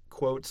everything,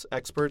 quotes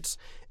experts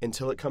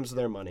until it comes to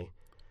their money.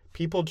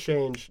 People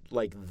change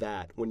like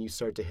that when you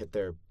start to hit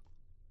their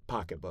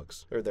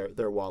pocketbooks or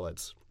their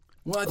wallets.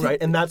 Well, I think, right,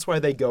 and that's why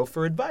they go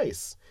for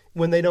advice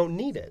when they don't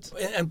need it.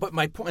 But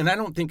my point, and I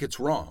don't think it's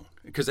wrong,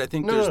 because I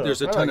think No,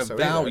 there's a ton of so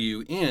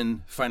value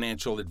in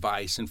financial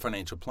advice and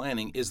financial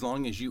planning, as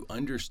long as you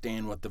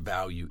understand what the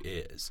value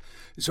is.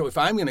 So if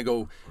I'm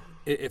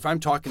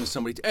talking to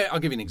somebody, I'll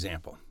give you an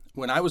example.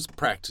 When I was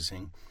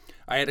practicing,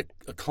 I had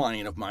a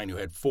client of mine who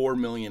had $4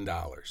 million.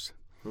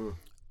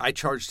 I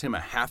charged him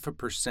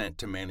 0.5%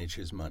 to manage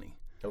his money.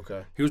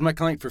 Okay. He was my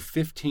client for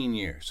 15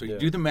 years. So you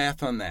do the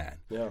math on that.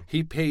 Yeah.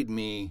 He paid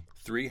me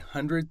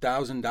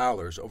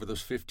 $300,000 over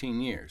those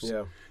 15 years.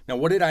 Yeah. Now,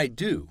 what did I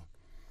do?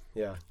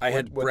 Yeah. I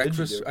had What did you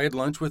breakfast. do? I had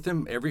lunch with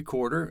him every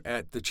quarter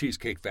at the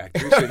Cheesecake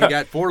Factory. So he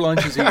got 4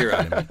 lunches a year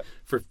out of me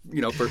for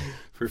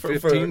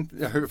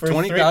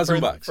 20,000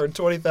 bucks. For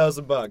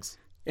 $20,000.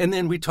 And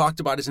then we talked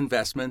about his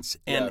investments,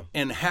 and Yeah.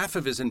 and half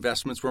of his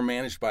investments were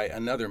managed by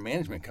another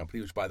management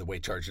company, which, by the way,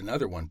 charged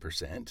another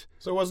 1%.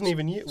 So it wasn't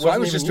even you. So I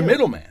was just a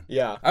middleman.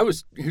 Yeah. I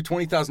was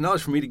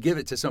 $20,000 for me to give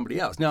it to somebody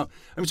else. Now,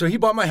 so he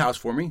bought my house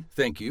for me.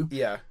 Thank you.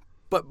 Yeah.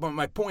 But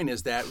my point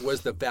is, that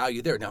was the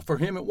value there. Now, for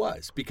him, it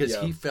was, because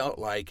he felt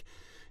like,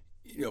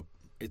 he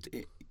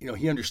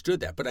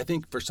understood that. But I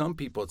think for some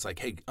people, it's like,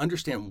 hey,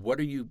 understand, what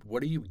are you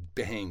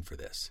paying for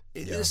this?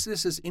 This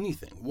is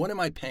anything. What am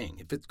I paying?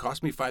 If it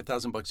costs me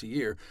 $5,000 a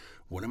year,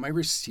 what am I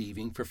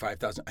receiving for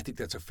 $5,000? I think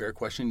that's a fair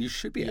question you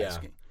should be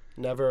asking.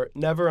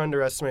 Never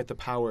underestimate the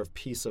power of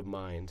peace of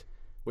mind,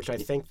 which I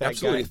think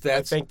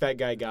that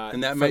guy got.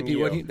 And that from might be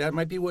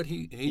what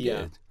he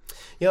did.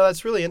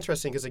 That's really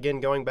interesting, because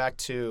again, going back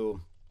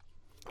to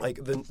like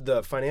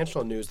the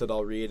financial news that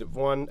I'll read,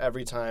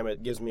 every time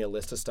it gives me a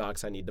list of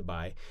stocks I need to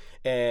buy,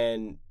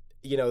 and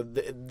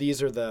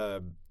these are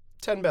the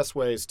 10 best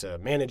ways to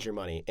manage your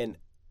money, and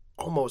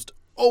almost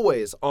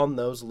always on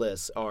those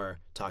lists are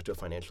talk to a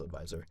financial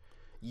advisor.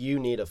 You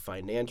need a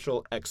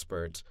financial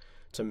expert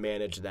to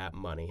manage that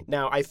money.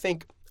 Now, I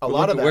think a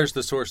lot of that. Where's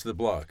the source of the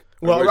blog?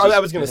 Well, I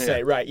was going to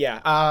say, right, yeah.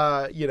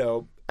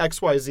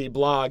 XYZ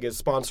blog is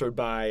sponsored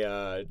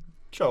by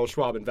Charles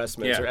Schwab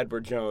Investments or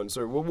Edward Jones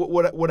or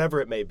whatever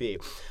it may be.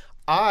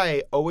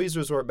 I always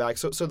resort back.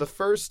 So the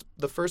first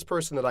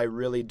person that I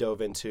really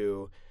dove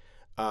into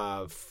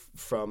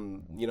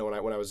from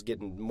when I was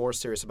getting more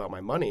serious about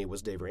my money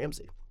was Dave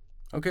Ramsey.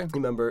 Okay.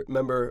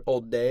 Remember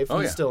old Dave?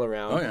 He's still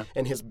around. Oh, yeah.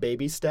 And his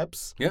baby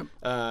steps.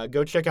 Yep.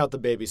 Go check out the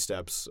baby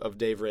steps of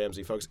Dave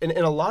Ramsey, folks. And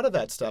a lot of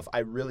that stuff I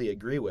really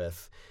agree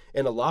with.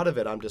 And a lot of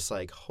it I'm just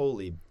like,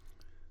 holy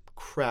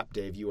crap,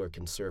 Dave, you are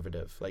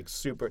conservative. Like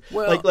super.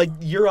 Well, like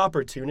your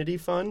opportunity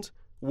fund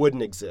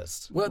wouldn't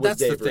exist. Well, with that's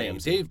Dave the thing.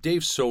 Ramsey.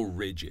 Dave's so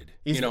rigid.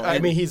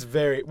 He's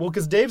very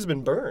because Dave's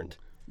been burned.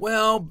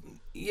 Well,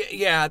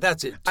 yeah,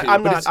 that's it too.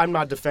 I'm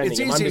not defending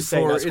him. I'm just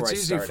saying that's where I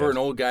easy started. for an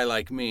old guy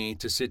like me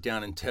to sit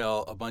down and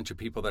tell a bunch of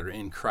people that are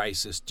in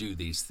crisis do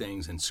these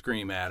things and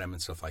scream at him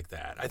and stuff like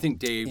that. I think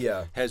Dave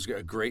has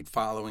a great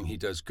following. He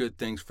does good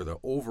things for the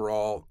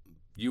overall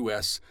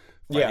U.S.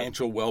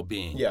 financial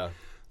well-being. Yeah.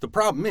 The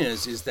problem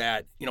is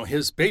that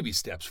his baby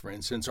steps, for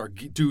instance, are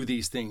do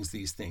these things.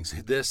 This save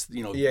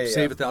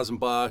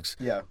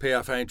 $1,000, pay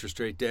off high interest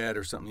rate debt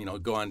or something.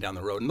 Go on down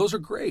the road, and those are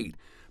great.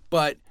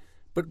 But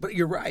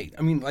you're right.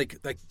 I mean, like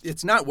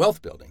it's not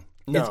wealth building.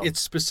 No.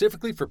 It's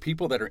specifically for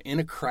people that are in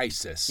a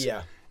crisis.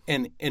 Yeah.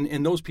 And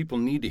those people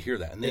need to hear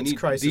that, and they need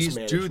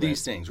do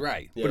these things,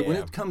 right? But when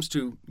it comes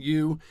to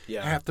you,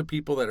 half the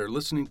people that are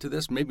listening to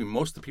this, maybe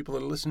most of the people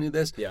that are listening to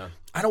this,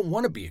 I don't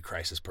want to be a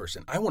crisis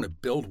person. I want to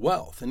build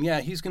wealth, and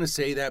he's going to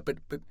say that, but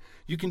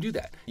you can do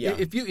that. Yeah.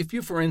 If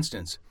you, for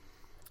instance,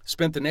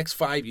 spent the next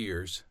 5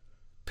 years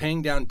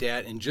paying down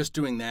debt and just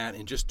doing that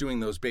and just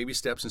doing those baby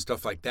steps and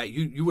stuff like that,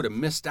 you would have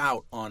missed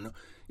out on.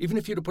 Even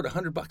if you'd have put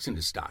 $100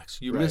 into stocks,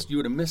 you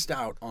would have missed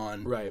out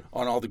on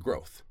all the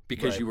growth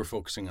because you were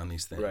focusing on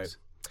these things. Right.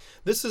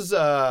 This is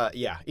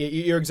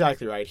you're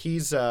exactly right.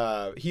 He's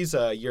your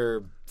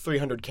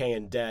 $300K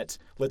in debt.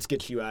 Let's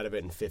get you out of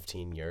it in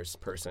 15 years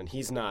person.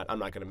 He's not. I'm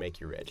not going to make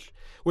you rich,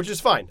 which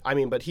is fine. I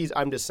mean, but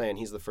I'm just saying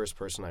he's the first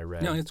person I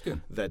read. No, it's good.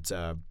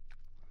 That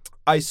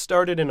I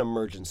started an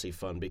emergency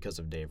fund because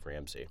of Dave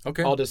Ramsey.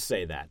 Okay. I'll just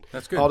say that.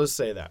 That's good. I'll just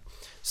say that.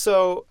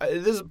 So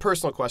this is a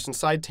personal question,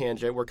 side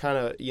tangent. We're kind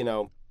of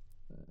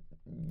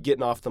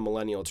getting off the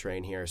millennial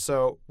train here.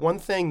 So one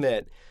thing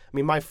that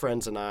my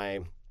friends and I,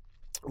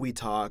 we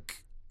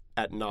talk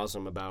ad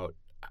nauseum about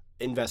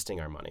investing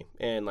our money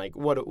and like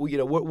what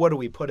do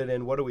we put it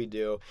in, what do we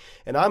do,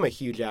 and I'm a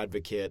huge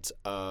advocate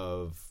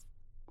of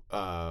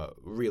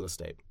real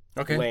estate,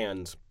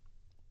 land,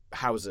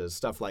 houses,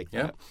 stuff like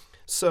that.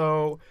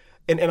 So,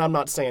 and I'm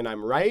not saying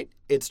I'm right.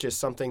 It's just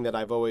something that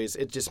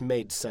it just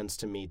made sense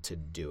to me to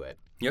do it.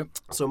 Yep.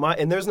 So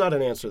and there's not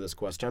an answer to this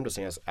question. I'm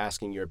just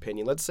asking your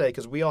opinion. Let's say,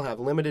 because we all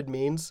have limited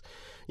means,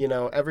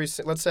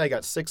 let's say I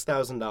got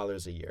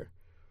 $6,000 a year.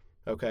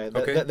 Okay.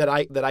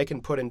 That I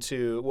can put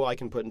into,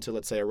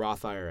 let's say a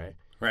Roth IRA.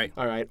 Right.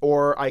 All right.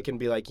 Or I can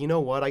be like, you know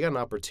what? I got an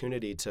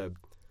opportunity to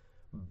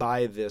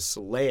buy this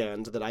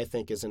land that I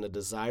think is in a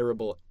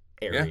desirable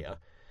area.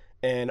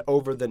 And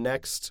over the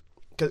next,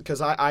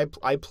 because I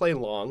play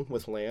long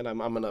with land. I'm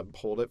going to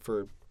hold it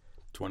for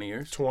 20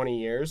 years.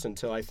 20 years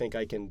until I think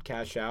I can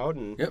cash out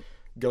and Yep.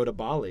 go to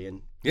Bali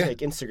and take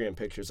Instagram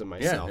pictures of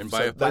myself. Yeah, and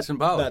buy a place in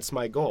Bali. That's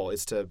my goal,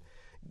 is to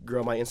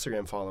grow my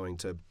Instagram following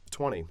to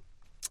 20.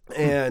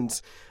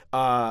 And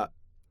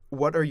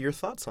what are your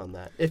thoughts on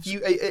that? If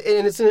you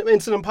and it's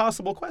an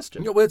impossible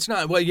question. Yeah, well, it's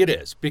not. Well, it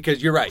is,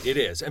 because you're right. It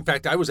is. In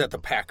fact, I was at the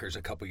Packers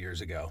a couple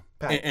years ago,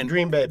 and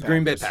Green Bay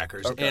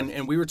Packers, Okay.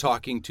 and we were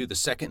talking to the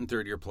second and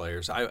third year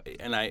players.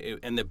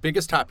 And the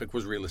biggest topic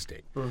was real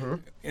estate. Mm-hmm.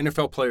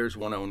 NFL players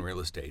want to own real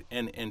estate,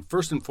 and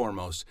first and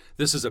foremost,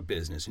 this is a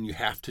business, and you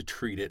have to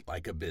treat it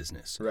like a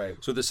business. Right.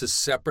 So this is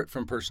separate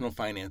from personal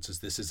finances.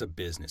 This is a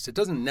business. It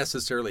doesn't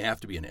necessarily have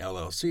to be an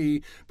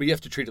LLC, but you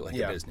have to treat it like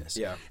a business.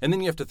 Yeah. And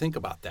then you have to think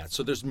about that.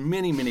 So there's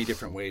many, many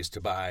different ways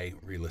to buy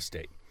real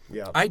estate.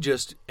 Yeah. I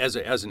just, as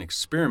an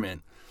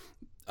experiment,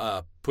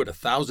 put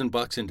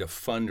 $1,000 into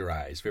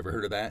Fundrise. Have you ever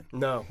heard of that?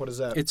 No, what is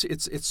that?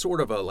 It's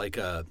sort of like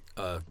a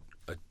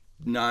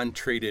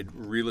non-traded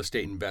real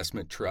estate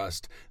investment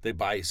trust. They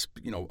buy,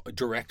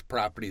 direct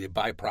property. They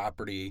buy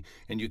property,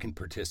 and you can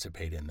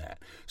participate in that.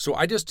 So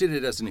I just did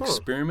it as an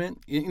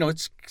experiment.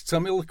 It's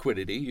some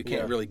illiquidity. You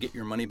can't really get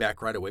your money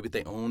back right away, but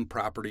they own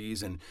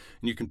properties, and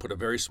you can put a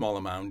very small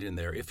amount in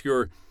there.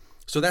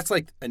 So that's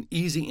like an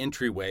easy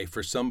entryway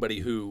for somebody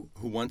who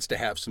wants to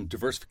have some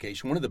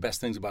diversification. One of the best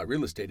things about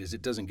real estate is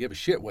it doesn't give a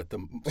shit what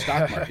the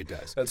stock market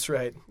does. That's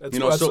right.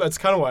 That's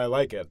kind of why I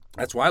like it.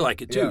 That's why I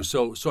like it too. Yeah.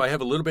 So I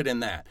have a little bit in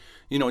that,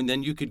 and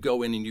then you could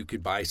go in and you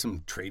could buy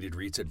some traded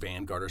REITs at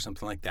Vanguard or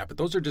something like that. But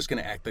those are just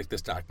going to act like the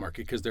stock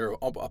market because they're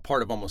a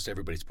part of almost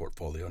everybody's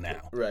portfolio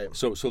now. Right.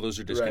 So those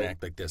are just going to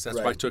act like this. That's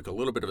why I took a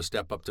little bit of a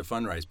step up to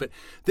Fundrise. But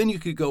then you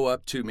could go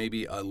up to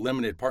maybe a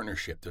limited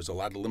partnership. There's a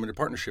lot of limited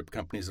partnership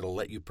companies that'll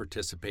let you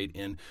participate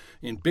in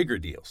bigger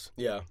deals.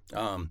 Yeah.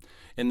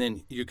 And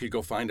then you could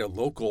go find a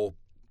local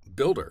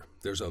builder.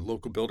 There's a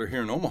local builder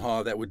here in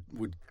Omaha that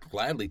would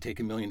gladly take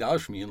 $1 million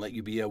from you and let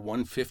you be a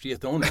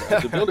 1/50th owner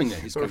of the building that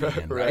he's coming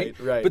in, right?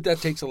 Right. But that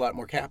takes a lot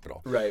more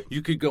capital. Right.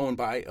 You could go and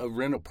buy a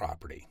rental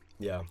property.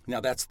 Yeah.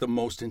 Now that's the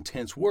most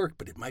intense work,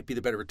 but it might be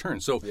the better return.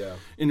 So Yeah.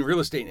 in real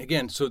estate,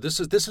 again, so this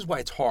is why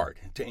it's hard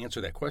to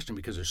answer that question,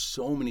 because there's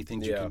so many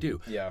things you can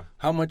do. Yeah.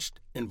 How much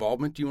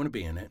involvement do you want to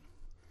be in it?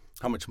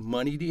 How much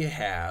money do you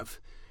have?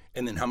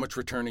 And then how much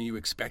return are you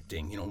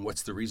expecting?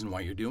 What's the reason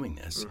why you're doing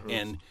this?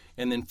 Mm-hmm.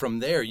 And then from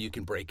there you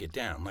can break it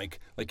down. Like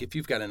if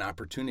you've got an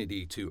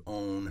opportunity to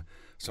own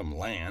some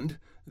land,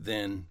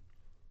 then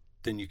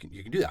you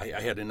can do that. I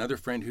had another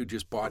friend who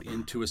just bought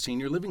into a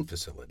senior living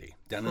facility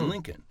down in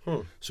Lincoln.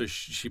 So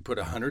she put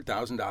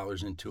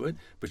 $100,000 into it,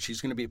 but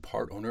she's going to be a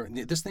part owner.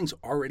 This thing's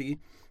already,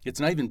 it's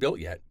not even built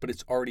yet, but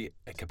it's already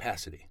at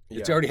capacity.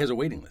 It already has a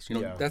waiting list.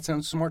 That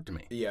sounds smart to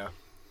me. Yeah,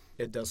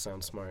 it does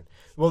sound smart.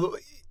 Well,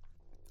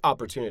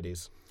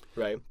 opportunities,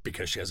 right?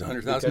 Because she has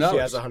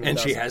 $100,000, and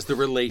she has the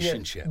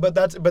relationship. Yeah,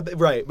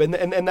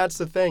 and that's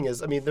the thing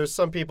is, there's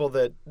some people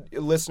that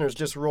listeners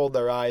just rolled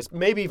their eyes,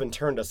 maybe even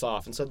turned us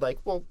off and said like,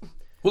 well,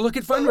 look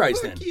at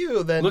Fundrise then.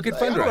 Look at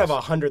Fundrise. I don't have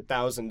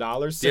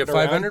 $100,000. Do you have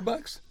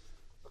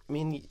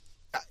 $500?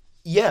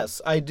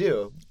 Yes, I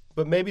do.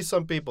 But maybe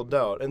some people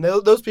don't, and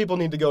those people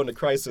need to go into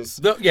crisis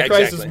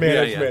exactly.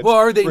 management. Well,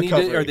 or they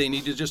recovery.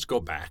 need to just go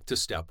back to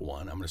step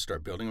one. I'm going to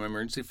start building my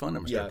emergency fund.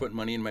 I'm going to start putting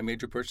money in my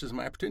major purchase and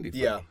my opportunity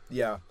fund.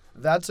 Yeah.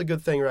 That's a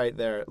good thing right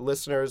there,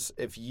 listeners.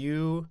 If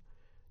you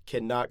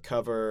cannot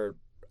cover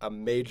a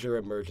major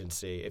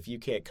emergency, if you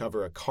can't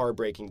cover a car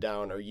breaking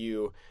down, or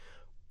you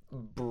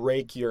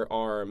break your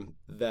arm,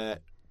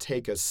 that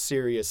take a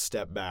serious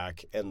step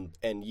back, and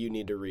you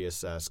need to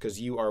reassess,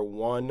 because you are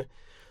one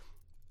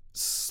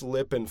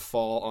slip and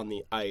fall on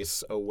the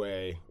ice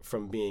away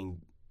from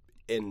being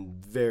in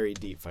very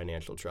deep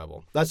financial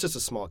trouble. That's just a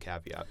small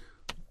caveat.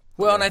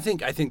 Well, and I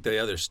think the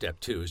other step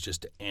too is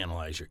just to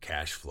analyze your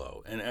cash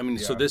flow. And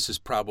so this is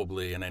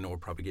probably, and I know we're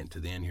probably getting to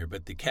the end here,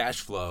 but the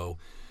cash flow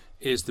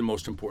is the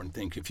most important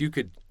thing. If you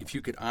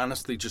could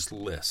honestly just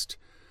list,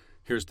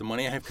 here's the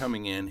money I have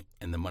coming in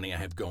and the money I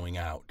have going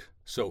out.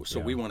 So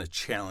we want to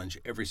challenge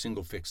every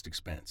single fixed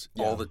expense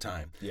all the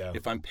time. Yeah.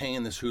 If I'm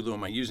paying this Hulu,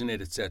 am I using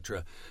it,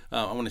 etc.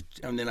 I want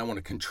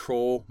to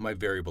control my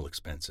variable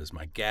expenses,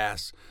 my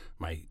gas,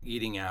 my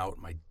eating out,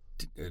 my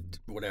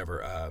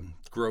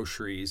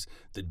groceries,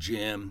 the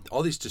gym,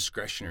 all these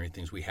discretionary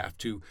things. We have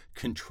to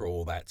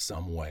control that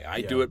some way.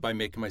 I do it by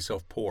making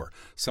myself poor.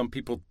 Some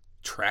people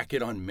track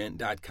it on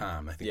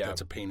mint.com. I think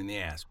that's a pain in the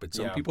ass, but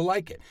some people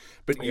like it.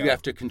 But you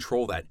have to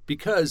control that,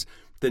 because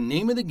the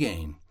name of the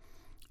game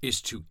is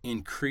to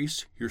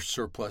increase your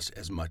surplus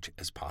as much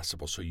as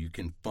possible so you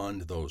can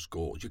fund those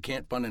goals. You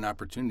can't fund an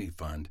opportunity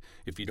fund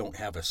if you don't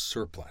have a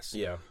surplus.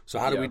 Yeah. So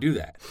how do we do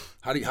that?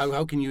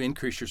 How can you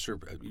increase your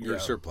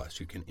surplus?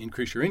 You can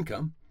increase your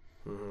income.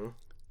 Mm-hmm.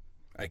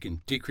 I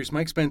can decrease my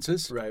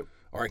expenses. Right.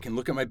 Or I can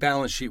look at my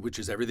balance sheet, which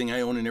is everything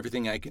I own and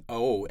everything I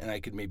owe, and I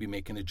could maybe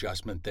make an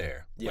adjustment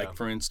there. Yeah. Like,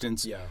 for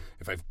instance,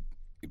 if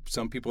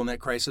some people in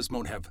that crisis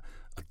mode have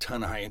a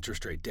ton of high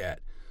interest rate debt.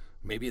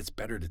 maybe it's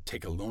better to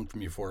take a loan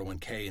from your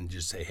 401k and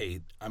just say,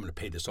 hey, I'm going to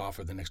pay this off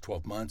for the next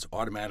 12 months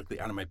automatically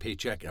out of my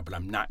paycheck, but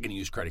I'm not going to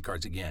use credit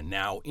cards again.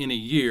 Now, in a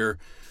year,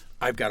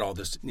 I've got all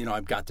this,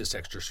 I've got this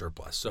extra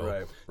surplus.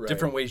 So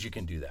different ways you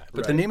can do that.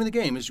 But the name of the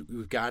game is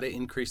we've got to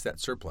increase that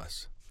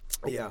surplus.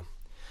 Yeah.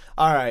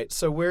 All right.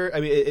 So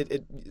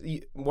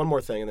one more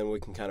thing, and then we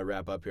can kind of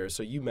wrap up here.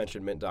 So you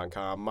mentioned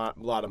Mint.com. A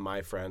lot of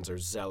my friends are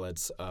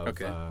zealots of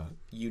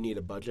You Need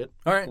a Budget.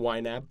 All right.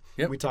 YNAB.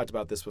 Yep. We talked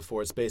about this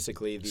before. It's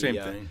basically the same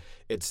thing.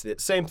 It's the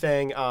same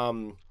thing.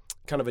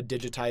 Kind of a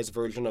digitized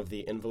version of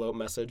the envelope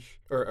message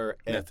or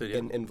method,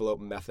 an envelope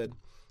method.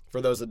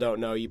 For those that don't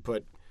know, you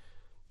put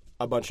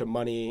a bunch of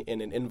money in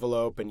an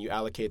envelope and you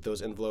allocate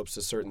those envelopes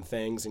to certain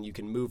things and you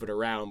can move it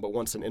around. But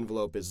once an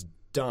envelope is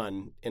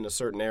done in a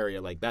certain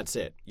area, like that's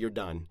it, you're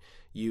done.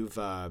 You've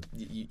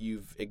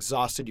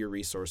exhausted your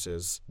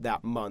resources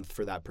that month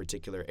for that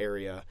particular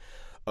area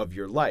of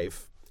your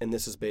life. And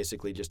this is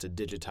basically just a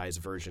digitized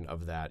version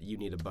of that. You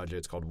Need a Budget.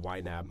 It's called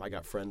YNAB. I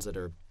got friends that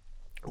are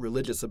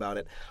religious about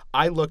it.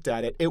 I looked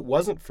at it. It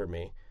wasn't for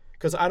me.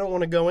 Because I don't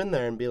want to go in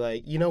there and be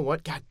like, you know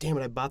what? God damn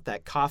it, I bought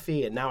that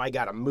coffee and now I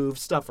got to move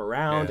stuff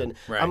around.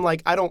 I'm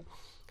like,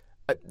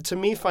 to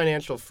me,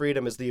 financial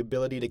freedom is the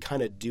ability to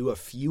kind of do a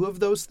few of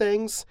those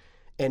things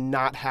and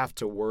not have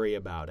to worry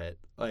about it.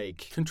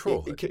 Like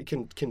control it.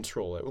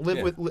 Control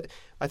it.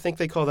 I think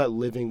they call that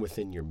living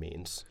within your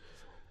means.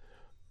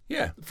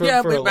 Yeah. For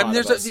a lot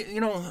of us.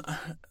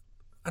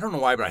 I don't know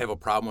why, but I have a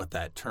problem with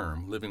that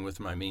term, living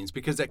within my means,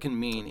 because that can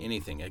mean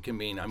anything. It can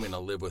mean I'm going to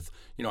live with,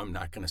 I'm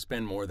not going to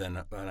spend more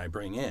than I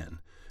bring in.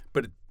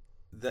 But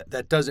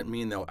that doesn't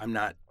mean, though, I'm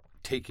not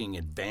taking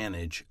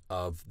advantage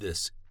of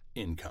this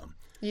income.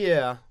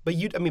 Yeah, but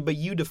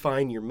you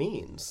define your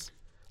means.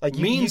 Like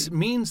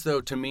means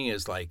though, to me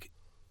is like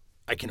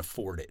I can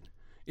afford it.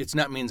 It's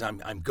not means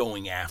I'm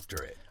going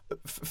after it.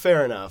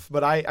 Fair enough,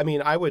 but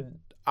I would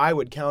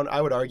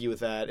argue with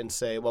that and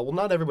say, well,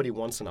 not everybody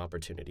wants an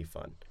opportunity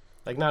fund.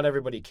 Like, not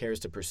everybody cares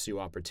to pursue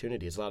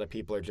opportunities. A lot of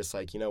people are just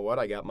like, you know what?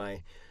 I got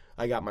my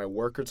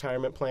work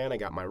retirement plan. I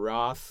got my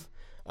Roth.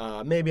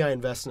 Maybe I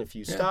invest in a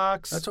few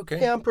stocks. That's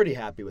okay. Yeah, I'm pretty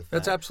happy with that.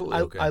 That's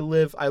absolutely okay. I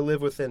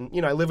live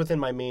within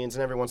my means,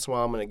 and every once in a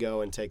while I'm going to go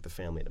and take the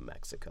family to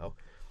Mexico.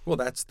 Well,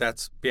 that's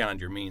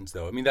beyond your means,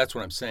 though. I mean, that's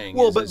what I'm saying.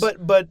 Well,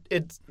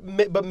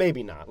 but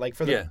maybe not.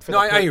 Like I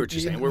hear what you're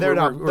saying.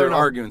 We're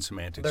arguing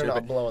semantics. They're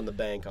not blowing the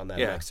bank on that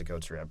Mexico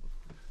trip.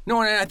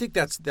 No, and I think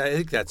that's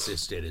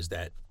just it. Is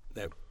that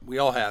we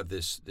all have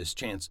this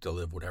chance to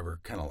live whatever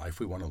kind of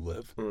life we want to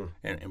live,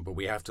 but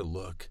we have to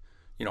look.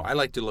 I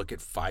like to look at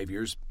 5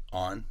 years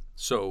on.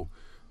 So,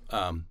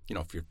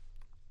 if you're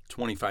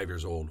 25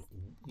 years old,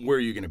 where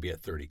are you going to be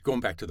at 30? Going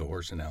back to the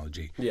horse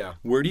analogy. Yeah.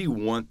 Where do you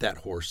want that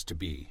horse to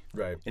be?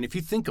 Right. And if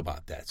you think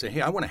about that, say,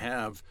 hey, I want to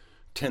have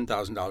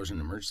 $10,000 in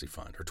an emergency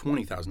fund or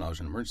 $20,000 in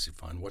an emergency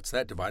fund. What's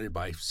that divided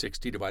by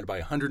 60 divided by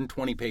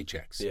 120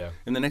 paychecks? Yeah.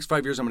 In the next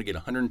 5 years, I'm going to get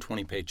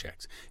 120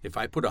 paychecks. If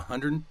I put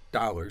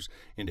 $100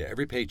 into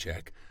every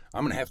paycheck,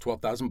 I'm going to have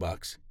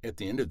 $12,000 at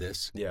the end of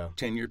this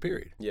 10-year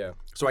period. Yeah.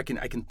 So I can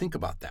think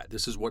about that.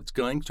 This is what's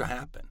going to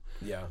happen.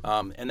 Yeah.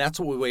 And that's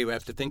the way we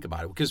have to think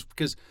about it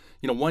because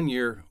 1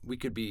 year we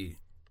could be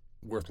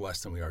worth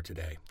less than we are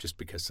today just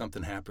because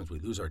something happens. We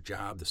lose our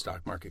job, the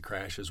stock market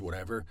crashes,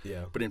 whatever.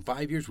 Yeah. But in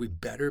 5 years, we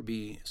better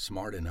be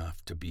smart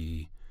enough to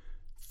be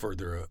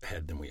further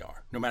ahead than we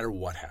are, no matter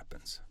what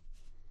happens.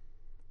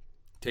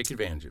 Take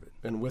advantage of it.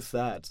 And with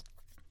that,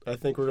 I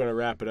think we're going to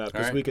wrap it up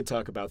because we could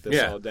talk about this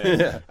all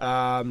day.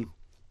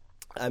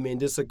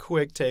 Just a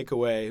quick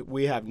takeaway.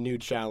 We have new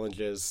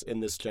challenges in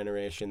this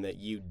generation that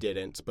you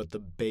didn't, but the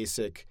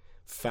basic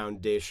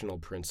foundational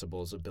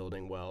principles of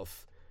building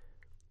wealth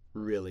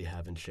really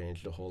haven't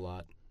changed a whole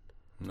lot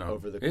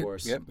over the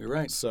course. Yep, you're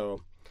right.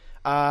 So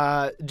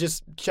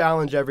just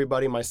challenge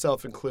everybody,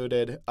 myself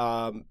included.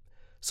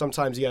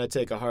 Sometimes you got to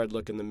take a hard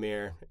look in the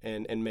mirror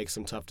and make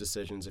some tough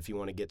decisions if you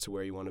want to get to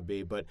where you want to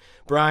be. But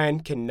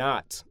Brian,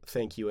 cannot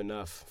thank you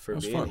enough for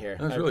being here.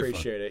 I really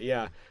appreciate it.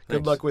 Yeah. Thanks.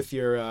 Good luck with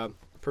your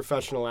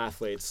professional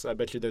athletes. I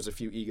bet you there's a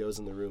few egos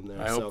in the room there.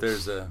 I hope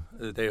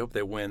they hope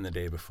they win the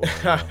day before.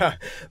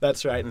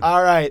 That's right.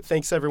 All right.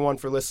 Thanks everyone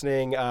for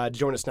listening.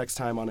 Join us next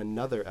time on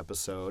another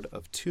episode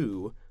of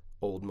Two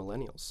Old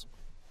Millennials.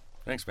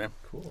 Thanks, man.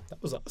 Cool.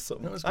 That was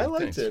awesome. That was good. I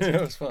liked it.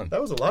 It was fun. That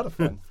was a lot of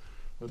fun.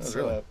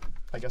 Really.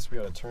 I guess we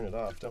got to turn it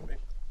off, don't we?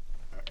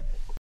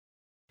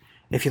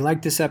 If you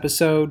like this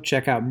episode,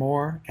 check out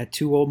more at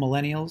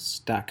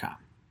twooldmillennials.com.